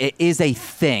waves. Like, it is a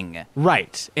thing.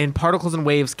 Right. And particles and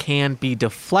waves can be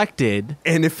deflected.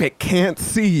 And if it can't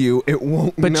see you, it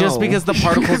won't But know. just because the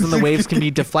particles and the waves can be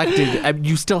deflected,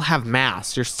 you still have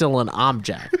mass. You're still an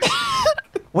object.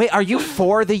 Wait, are you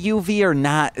for the UV or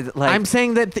not? Like, I'm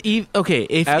saying that if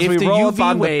As if we the roll UV up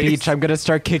on waves, the beach, I'm gonna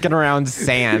start kicking around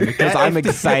sand because I'm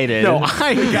excited. no,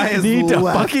 I guy has need to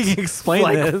left fucking explain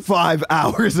like this. 5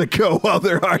 hours ago while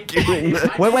they're arguing this.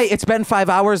 wait, it's been 5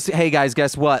 hours. Hey guys,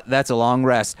 guess what? That's a long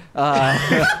rest.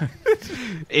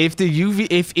 If the UV,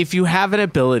 if you have an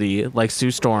ability like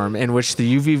Sue Storm in which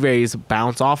the UV rays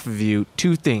bounce off of you,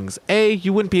 two things: A,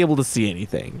 you wouldn't be able to see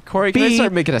anything. Corey, can I B,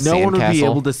 start making a no one would be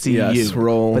sandcastle? able to see Yes, you.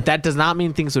 roll. But that does not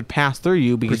mean things would pass through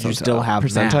you because you still have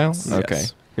Percentile? mass. Okay.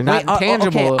 Yes. You're not Wait,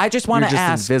 intangible. okay, I just wanna you're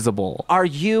ask- invisible. Are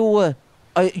you?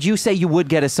 You say you would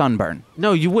get a sunburn.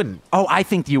 No, you wouldn't. Oh, I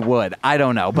think you would. I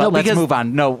don't know, but No, let's because- move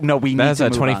on. No, we need That's to a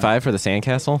move 25 for the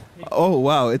sandcastle. Oh,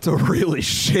 wow. It's a really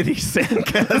shitty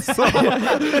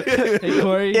sandcastle. Hey,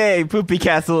 Corey. Yay, poopy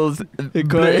castles. Hey,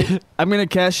 Corey. I'm going to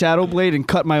cast Shadow Blade and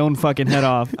cut my own fucking head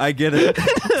off. I get it.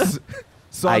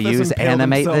 Saw I this use impaled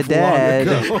animate the himself long dead.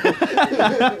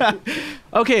 ago.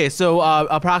 Okay, so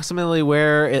approximately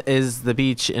where is the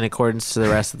beach in accordance to the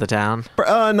rest of the town?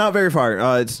 Not very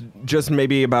far. It's just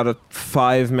maybe about a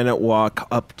 5-minute walk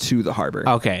up to the harbor.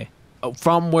 Okay.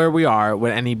 From where we are,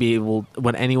 would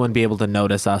anyone be able to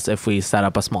notice us if we set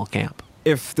up a small camp?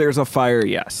 If there's a fire,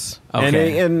 yes.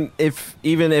 Okay. And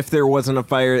even if there wasn't a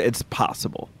fire, it's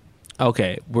possible.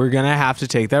 Okay, we're gonna have to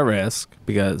take that risk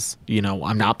because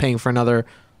I'm not paying for another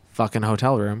fucking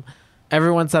hotel room.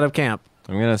 Everyone set up camp.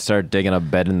 I'm gonna start digging a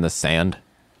bed in the sand.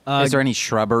 Is there any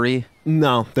shrubbery?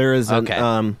 No, there isn't.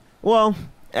 Okay. Well,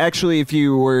 actually, if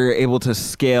you were able to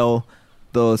scale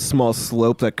the small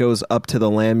slope that goes up to the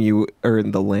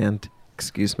land,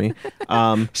 excuse me.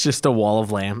 It's just a wall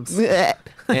of lambs.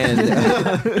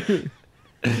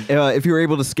 And if you were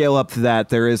able to scale up to that,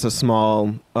 there is a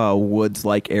small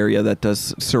woods-like area that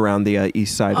does surround the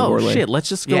east side of Oh Orlando. shit! Let's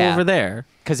just go Yeah. over there.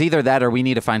 Because either that or we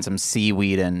need to find some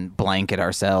seaweed and blanket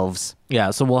ourselves.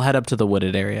 Yeah, so we'll head up to the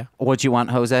wooded area. What you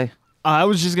want, Jose? I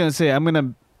was just going to say, I'm going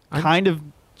to kind of...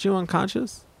 Is you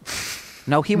unconscious?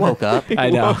 No, he woke up.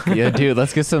 I know. Yeah, dude,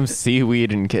 let's get some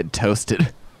seaweed and get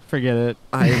toasted. Forget it.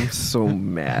 I am so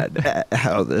mad at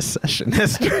how this session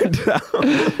has turned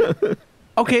out.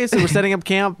 Okay, so we're setting up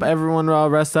camp. Everyone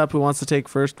rest up. Who wants to take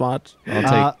first watch?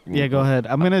 I'll take. Yeah, go ahead.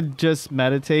 I'm going to just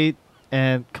meditate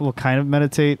and kind of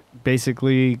meditate.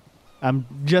 Basically, I'm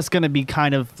just going to be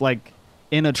kind of like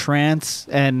in a trance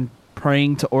and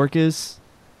praying to Orcus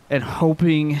and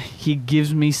hoping he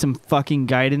gives me some fucking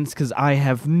guidance because I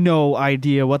have no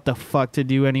idea what the fuck to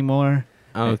do anymore.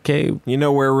 Okay, You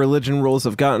know where religion rules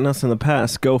have gotten us in the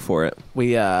past. Go for it.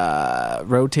 we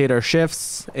rotate our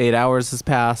shifts. 8 hours has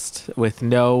passed with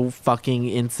no fucking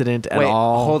incident at Wait,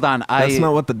 all. hold on. That's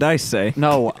not what the dice say.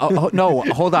 No, no,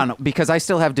 hold on. Because I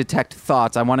still have detect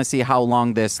thoughts. I want to see how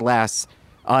long this lasts.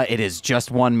 It is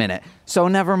just 1 minute. So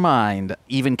never mind.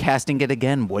 Even casting it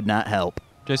again would not help.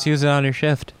 Just use it on your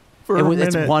shift. For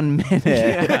It's 1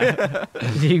 minute.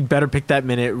 You better pick that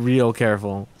minute real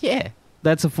careful. Yeah.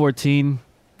 That's a 14.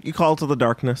 You call to the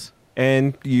darkness,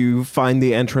 and you find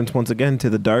the entrance once again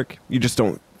to the dark. You just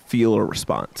don't feel a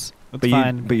response. That's But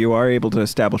fine. you are able to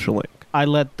establish a link. I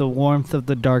let the warmth of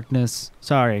the darkness...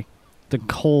 Sorry. The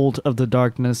cold of the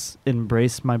darkness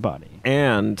embraced my body.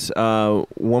 And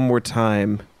one more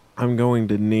time, I'm going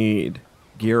to need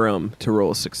Giram to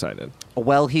roll Six-Sided.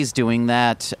 While he's doing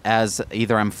that, as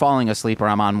either I'm falling asleep or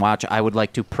I'm on watch, I would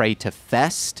like to pray to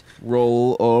Fest.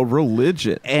 Roll a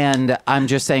religion. And I'm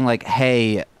just saying, like,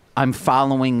 hey, I'm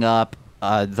following up.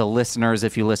 The listeners,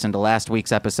 if you listened to last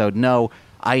week's episode, know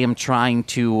I am trying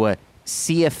to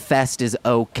see if Fest is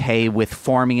okay with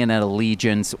forming an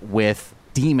allegiance with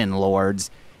demon lords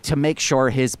to make sure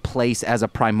his place as a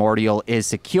primordial is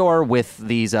secure with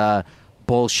these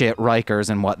bullshit Rikers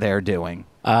and what they're doing.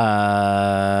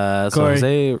 So Corey.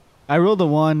 say I rolled a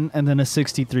 1 and then a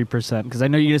 63% because I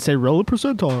know you're going to say roll a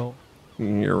percentile.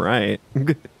 You're right.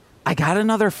 I got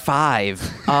another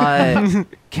 5.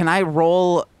 Can I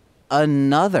roll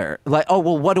another? Like, oh,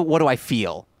 well, what do I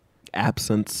feel?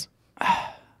 Absence.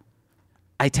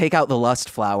 I take out the lust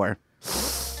flower.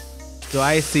 do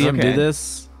I see him do Okay.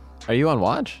 this? Are you on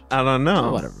watch? I don't know.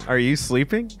 Oh, whatever. Are you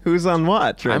sleeping? Who's on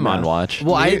watch right I'm now? on watch.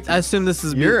 Well, I assume this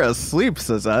is You're asleep,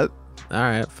 Sazette. all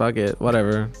right. Fuck it,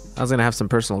 whatever. I was gonna have some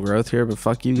personal growth here, but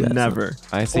fuck you guys. Never.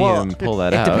 I see him pull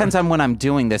that it out. depends on when I'm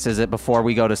doing this. Is it before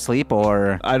we go to sleep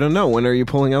or? I don't know. When are you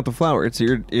pulling out the flower? It's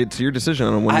your decision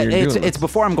on when you're doing It's this.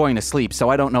 before I'm going to sleep, so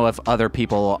I don't know if other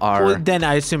people are. Well, then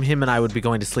I assume him and I would be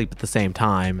going to sleep at the same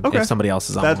time Okay. if somebody else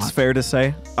is on That's watch. fair to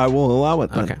say. I will allow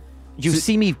it then. Okay. You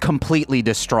see me completely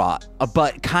distraught,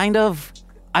 but kind of.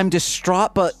 I'm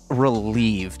distraught but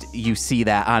relieved. You see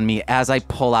that on me as I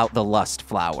pull out the lust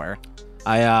flower.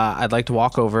 I'd like to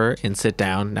walk over and sit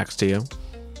down next to you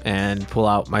and pull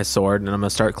out my sword and I'm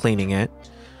gonna start cleaning it.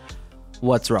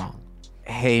 What's wrong?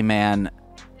 Hey, man,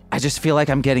 I just feel like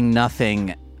I'm getting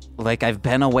nothing. Like I've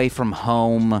been away from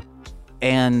home,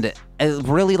 and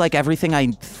really, like everything I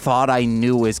thought I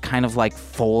knew is kind of like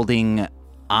folding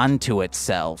onto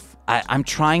itself. I'm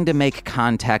trying to make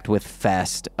contact with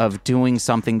Fest of doing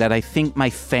something that I think my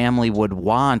family would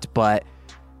want, but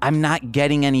I'm not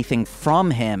getting anything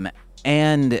from him.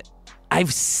 And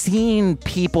I've seen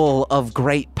people of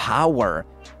great power,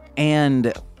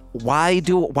 and why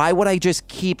would I just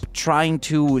keep trying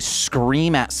to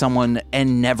scream at someone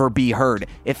and never be heard?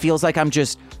 It feels like I'm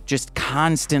just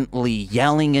constantly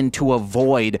yelling into a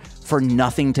void for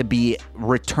nothing to be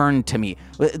returned to me.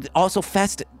 Also,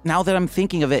 Fest, now that I'm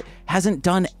thinking of it, hasn't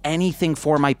done anything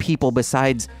for my people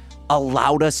besides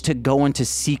allowed us to go into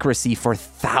secrecy for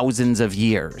thousands of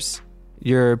years.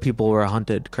 Your people were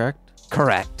hunted, correct?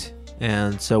 Correct.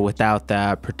 And so without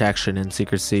that protection and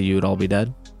secrecy, you would all be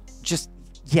dead?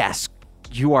 Yes,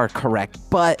 you are correct.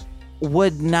 But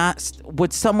would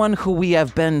someone who we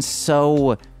have been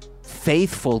so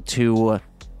faithful to,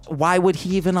 why would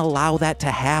he even allow that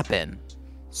to happen?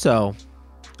 So,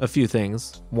 a few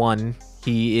things. One,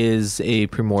 he is a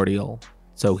primordial.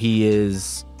 So he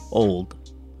is old,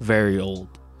 very old,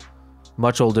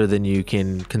 much older than you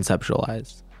can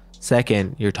conceptualize.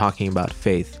 Second, you're talking about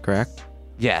faith, correct?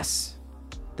 Yes.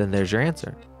 Then there's your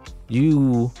answer.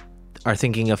 You are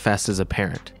thinking of Fest as a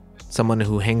parent, someone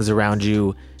who hangs around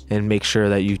you and makes sure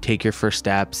that you take your first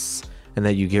steps and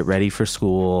that you get ready for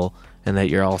school and that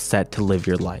you're all set to live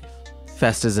your life.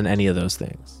 Fest isn't any of those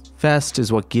things. Fest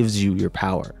is what gives you your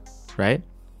power, right?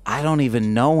 I don't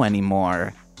even know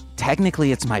anymore.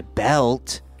 Technically, it's my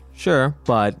belt. Sure,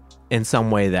 but in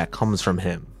some way that comes from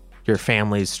him. Your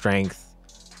family's strength,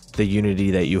 the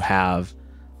unity that you have,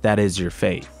 that is your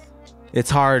faith. It's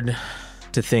hard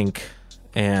to think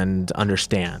and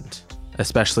understand,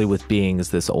 especially with beings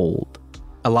this old.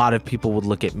 A lot of people would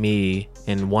look at me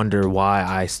and wonder why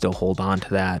I still hold on to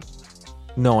that,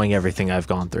 knowing everything I've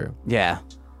gone through. Yeah.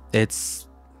 It's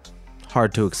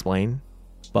hard to explain,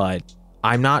 but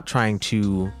I'm not trying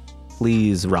to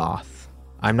please Roth.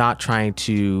 I'm not trying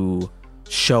to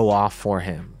show off for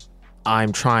him.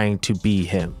 I'm trying to be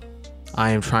him.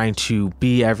 I am trying to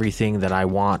be everything that I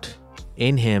want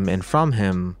in him and from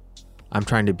him. I'm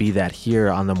trying to be that here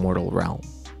on the mortal realm.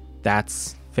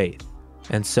 That's faith.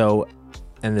 And so,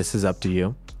 and this is up to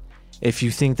you. If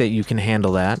you think that you can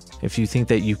handle that, if you think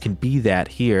that you can be that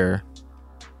here,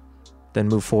 then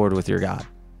move forward with your God.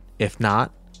 If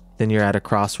not, then you're at a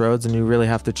crossroads and you really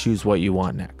have to choose what you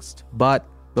want next. But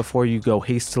before you go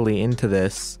hastily into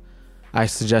this, I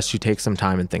suggest you take some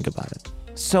time and think about it.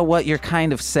 So what you're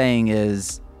kind of saying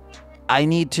is I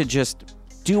need to just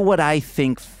do what I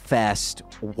think Fest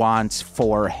wants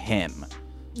for him.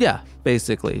 Yeah,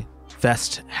 basically.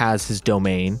 Vest has his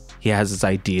domain, he has his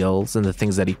ideals and the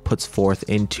things that he puts forth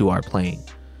into our plane.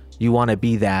 You want to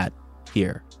be that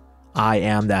here. I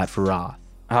am that for Roth.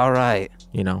 All right.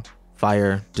 You know,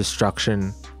 fire,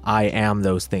 destruction. I am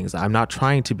those things. I'm not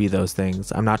trying to be those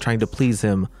things. I'm not trying to please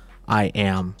him. I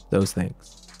am those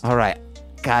things. All right,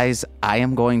 guys, I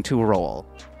am going to roll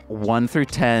 1 through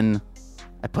 10.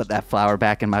 I put that flower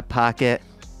back in my pocket.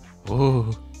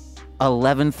 Ooh.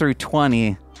 11 through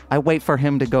 20. I wait for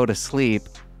him to go to sleep,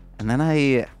 and then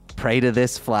I pray to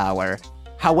this flower.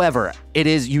 However,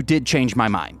 you did change my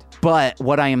mind. But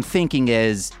what I am thinking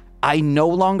is, I no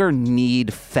longer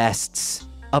need Fest's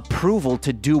approval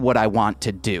to do what I want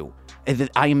to do.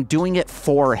 I am doing it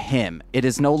for him. It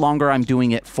is no longer I'm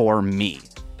doing it for me.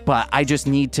 But I just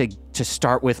need to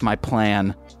start with my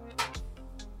plan.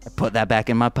 I put that back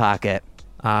in my pocket.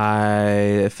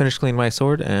 I finish cleaning my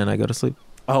sword and I go to sleep.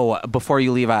 Oh, before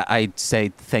you leave, I say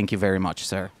thank you very much,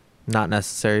 sir. Not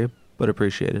necessary, but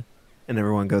appreciated. And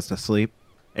everyone goes to sleep,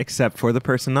 except for the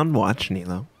person on watch,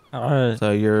 Nilo.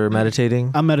 So you're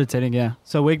meditating? I'm meditating, yeah.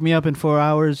 So wake me up in 4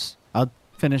 hours. I'll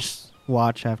finish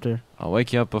watch after. I'll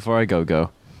wake you up before I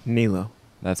go. Nilo,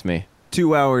 That's me.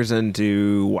 2 hours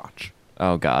into watch.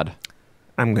 Oh, God.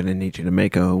 I'm going to need you to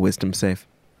make a wisdom save.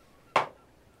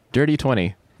 Dirty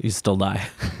 20. You still die.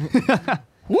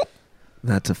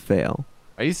 That's a fail.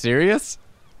 Are you serious?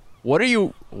 What are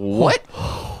you... What?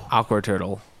 Awkward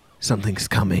turtle. Something's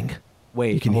coming.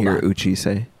 Wait, You can hold hear on. Uchi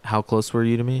say. How close were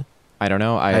you to me? I don't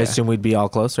know. I assume we'd be all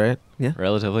close, right?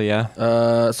 Relatively,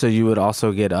 yeah. So you would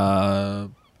also get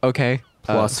Okay.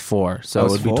 plus 4. So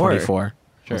plus it would be 4. 24.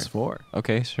 Plus 4.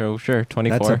 Okay, sure.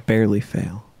 24. That's a barely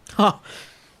fail.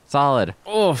 Solid.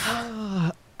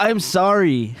 I'm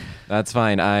sorry. That's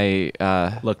fine.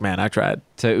 Look, man, I tried.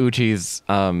 To Uchi's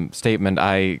statement,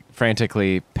 I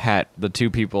frantically pat the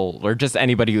two people, or just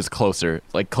anybody who's closer,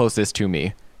 like closest to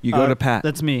me. You go to pat.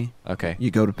 That's me. Okay. You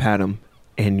go to pat him,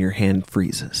 and your hand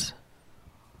freezes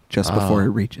just before it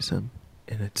reaches him,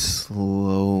 and it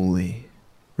slowly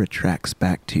retracts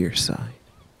back to your side.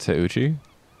 To Uchi?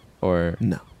 Or...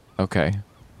 No. Okay.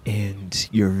 And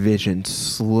your vision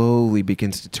slowly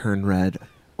begins to turn red,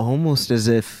 almost as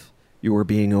if you were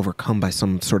being overcome by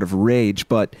some sort of rage,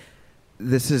 but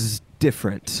this is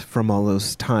different from all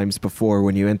those times before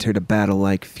when you entered a battle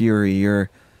like Fury.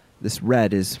 This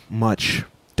red is much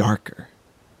darker,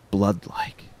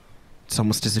 blood-like. It's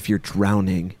almost as if you're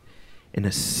drowning in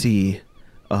a sea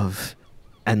of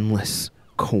endless,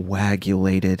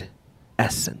 coagulated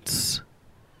essence.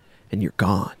 And you're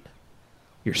gone.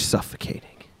 You're suffocating.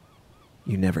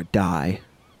 You never die,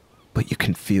 but you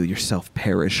can feel yourself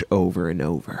perish over and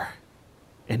over.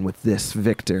 And with this,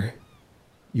 Victor,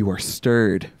 you are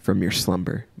stirred from your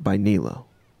slumber by Nilo.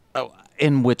 Oh,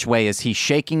 in which way? Is he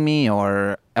shaking me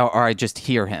or I just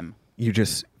hear him? You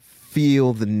just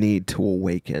feel the need to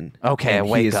awaken. Okay, and I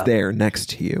wake he is up. there next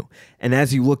to you. And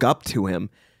as you look up to him,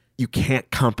 you can't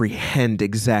comprehend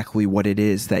exactly what it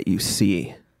is that you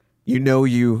see. You know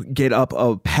you get up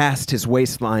past his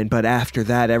waistline, but after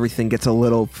that, everything gets a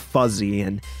little fuzzy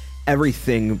and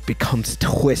everything becomes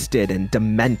twisted and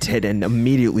demented, and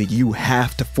immediately you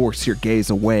have to force your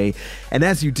gaze away. And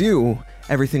as you do,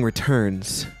 everything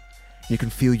returns. You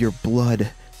can feel your blood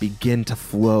begin to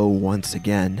flow once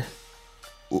again.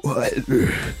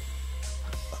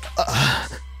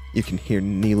 You can hear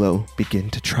Nilo begin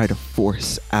to try to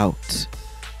force out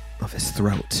of his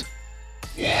throat.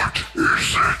 What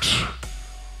is it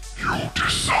you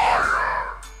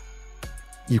desire?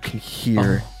 You can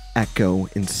hear echo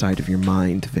inside of your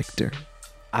mind, Victor.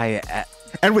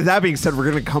 And with that being said, we're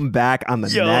going to come back on the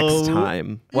next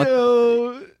time. What?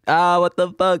 What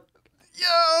the fuck?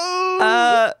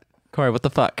 Corey, what the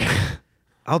fuck?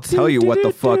 I'll tell you what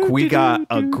the fuck. We got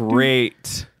a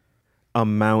great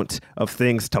amount of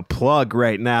things to plug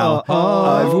right now.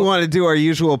 If we want to do our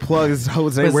usual plugs,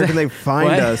 Jose, where can they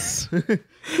find What? us?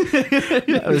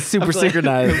 That was super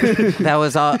synchronized. That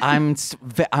was all. I'm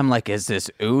like, is this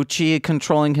Uchi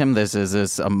controlling him? Is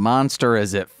this a monster?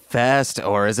 Is it Fest?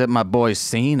 Or is it my boy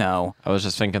Sino? I was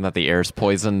just thinking that the air's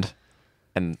poisoned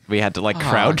and we had to like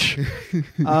crouch.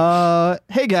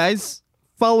 Hey guys,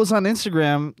 follow us on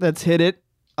Instagram. That's hit_it_crit.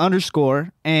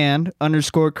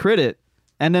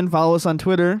 And then follow us on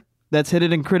Twitter. That's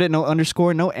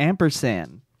hit_it no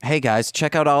ampersand. Hey guys,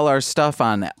 check out all our stuff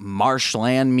on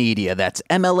Marshland Media. That's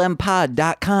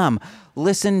MLMpod.com.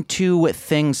 Listen to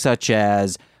things such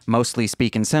as Mostly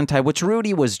Speaking Sentai, which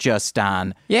Rudy was just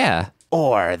on. Yeah.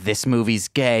 Or This Movie's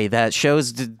Gay. That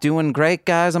show's doing great,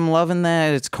 guys. I'm loving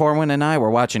that. It's Corwin and I.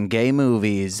 We're watching gay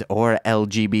movies. Or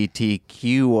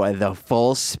LGBTQ, or the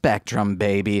full spectrum,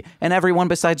 baby. And everyone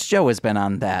besides Joe has been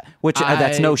on that. Which,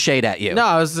 that's no shade at you. No,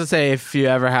 I was going to say, if you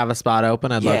ever have a spot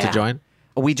open, I'd love to Yeah. join.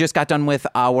 We just got done with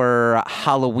our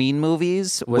Halloween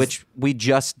movies, which we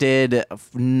just did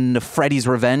Freddy's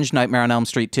Revenge, Nightmare on Elm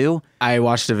Street 2. I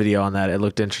watched a video on that. It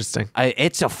looked interesting.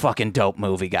 It's a fucking dope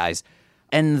movie, guys.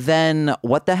 And then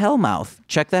What the Hell Mouth.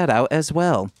 Check that out as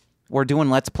well. We're doing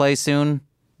Let's Play soon.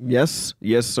 Yes,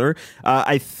 sir.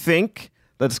 I think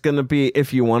that's going to be,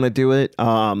 if you want to do it,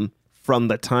 from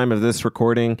the time of this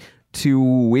recording,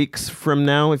 2 weeks from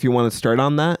now, if you want to start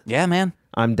on that. Yeah, man.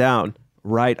 I'm down.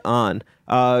 Right on.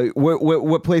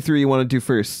 What playthrough you want to do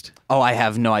first? Oh, I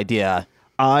have no idea.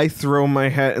 I throw my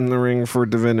hat in the ring for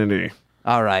Divinity.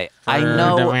 All right. I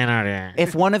know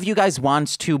if one of you guys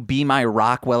wants to be my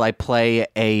rock while I play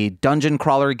a dungeon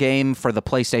crawler game for the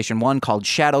PlayStation 1 called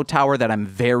Shadow Tower that I'm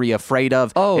very afraid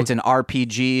of. Oh. It's an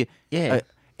RPG. Yeah.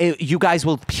 You guys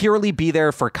will purely be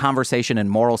there for conversation and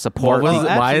moral support. Why is the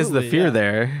absolutely, fear yeah.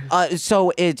 there?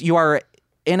 So you are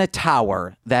in a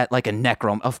tower that like a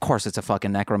of course it's a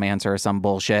fucking necromancer or some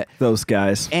bullshit. Those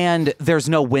guys. And there's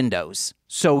no windows.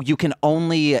 So you can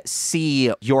only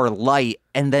see your light.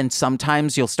 And then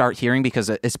sometimes you'll start hearing, because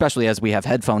especially as we have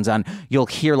headphones on, you'll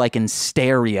hear like in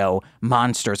stereo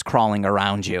monsters crawling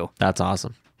around you. That's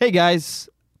awesome. Hey guys,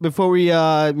 before we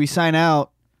sign out,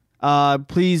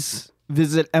 please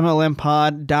visit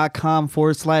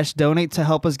mlmpod.com/donate to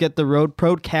help us get the Rode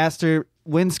Procaster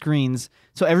windscreens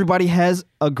so everybody has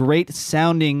a great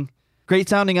sounding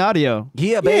audio.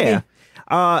 Yeah, baby. Yeah.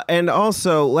 And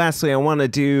also, lastly, I want to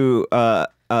do. I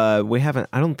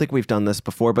don't think we've done this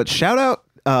before, but shout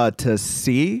out to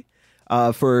C.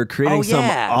 For creating some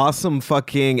awesome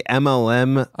fucking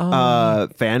MLM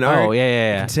fan art. Oh,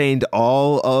 yeah. Contained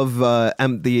all of the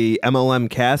MLM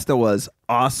cast. That was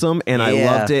awesome, and I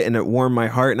loved it, and it warmed my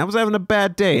heart. And I was having a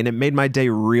bad day, and it made my day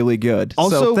really good.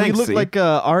 Also, so, thanks, we look C. like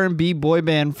a R&B boy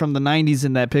band from the 90s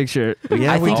in that picture.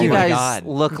 Yeah, I think we you do. guys God.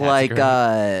 look That's like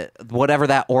great. whatever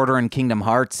that Order in Kingdom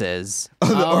Hearts is.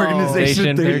 The Organization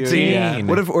Station 13. 13.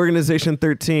 What if Organization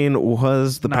 13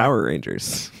 was the Power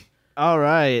Rangers? All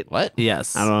right. What?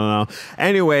 Yes. I don't know.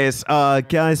 Anyways,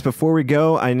 guys, before we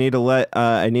go, I need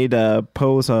to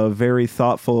pose a very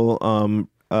thoughtful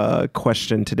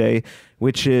question today,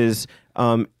 which is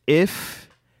if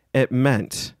it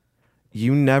meant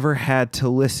you never had to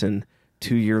listen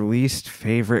to your least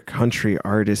favorite country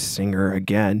artist singer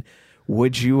again,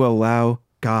 would you allow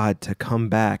God to come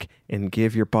back and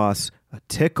give your boss a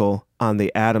tickle on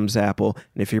the Adam's apple?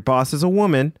 And if your boss is a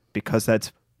woman, because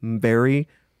that's very,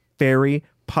 very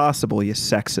possible, you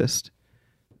sexist,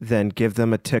 then give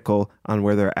them a tickle on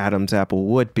where their Adam's apple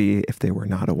would be if they were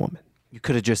not a woman. You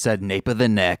could have just said nape of the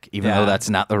neck, even Yeah. though that's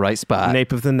not the right spot.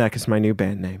 Nape of the Neck is my new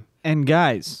band name. And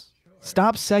guys,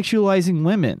 stop sexualizing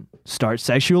women. Start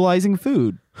sexualizing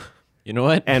food. You know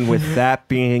what? And with that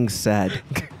being said,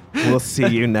 we'll see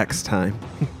you next time.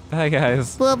 Bye,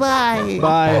 guys. Bye.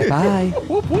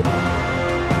 Bye.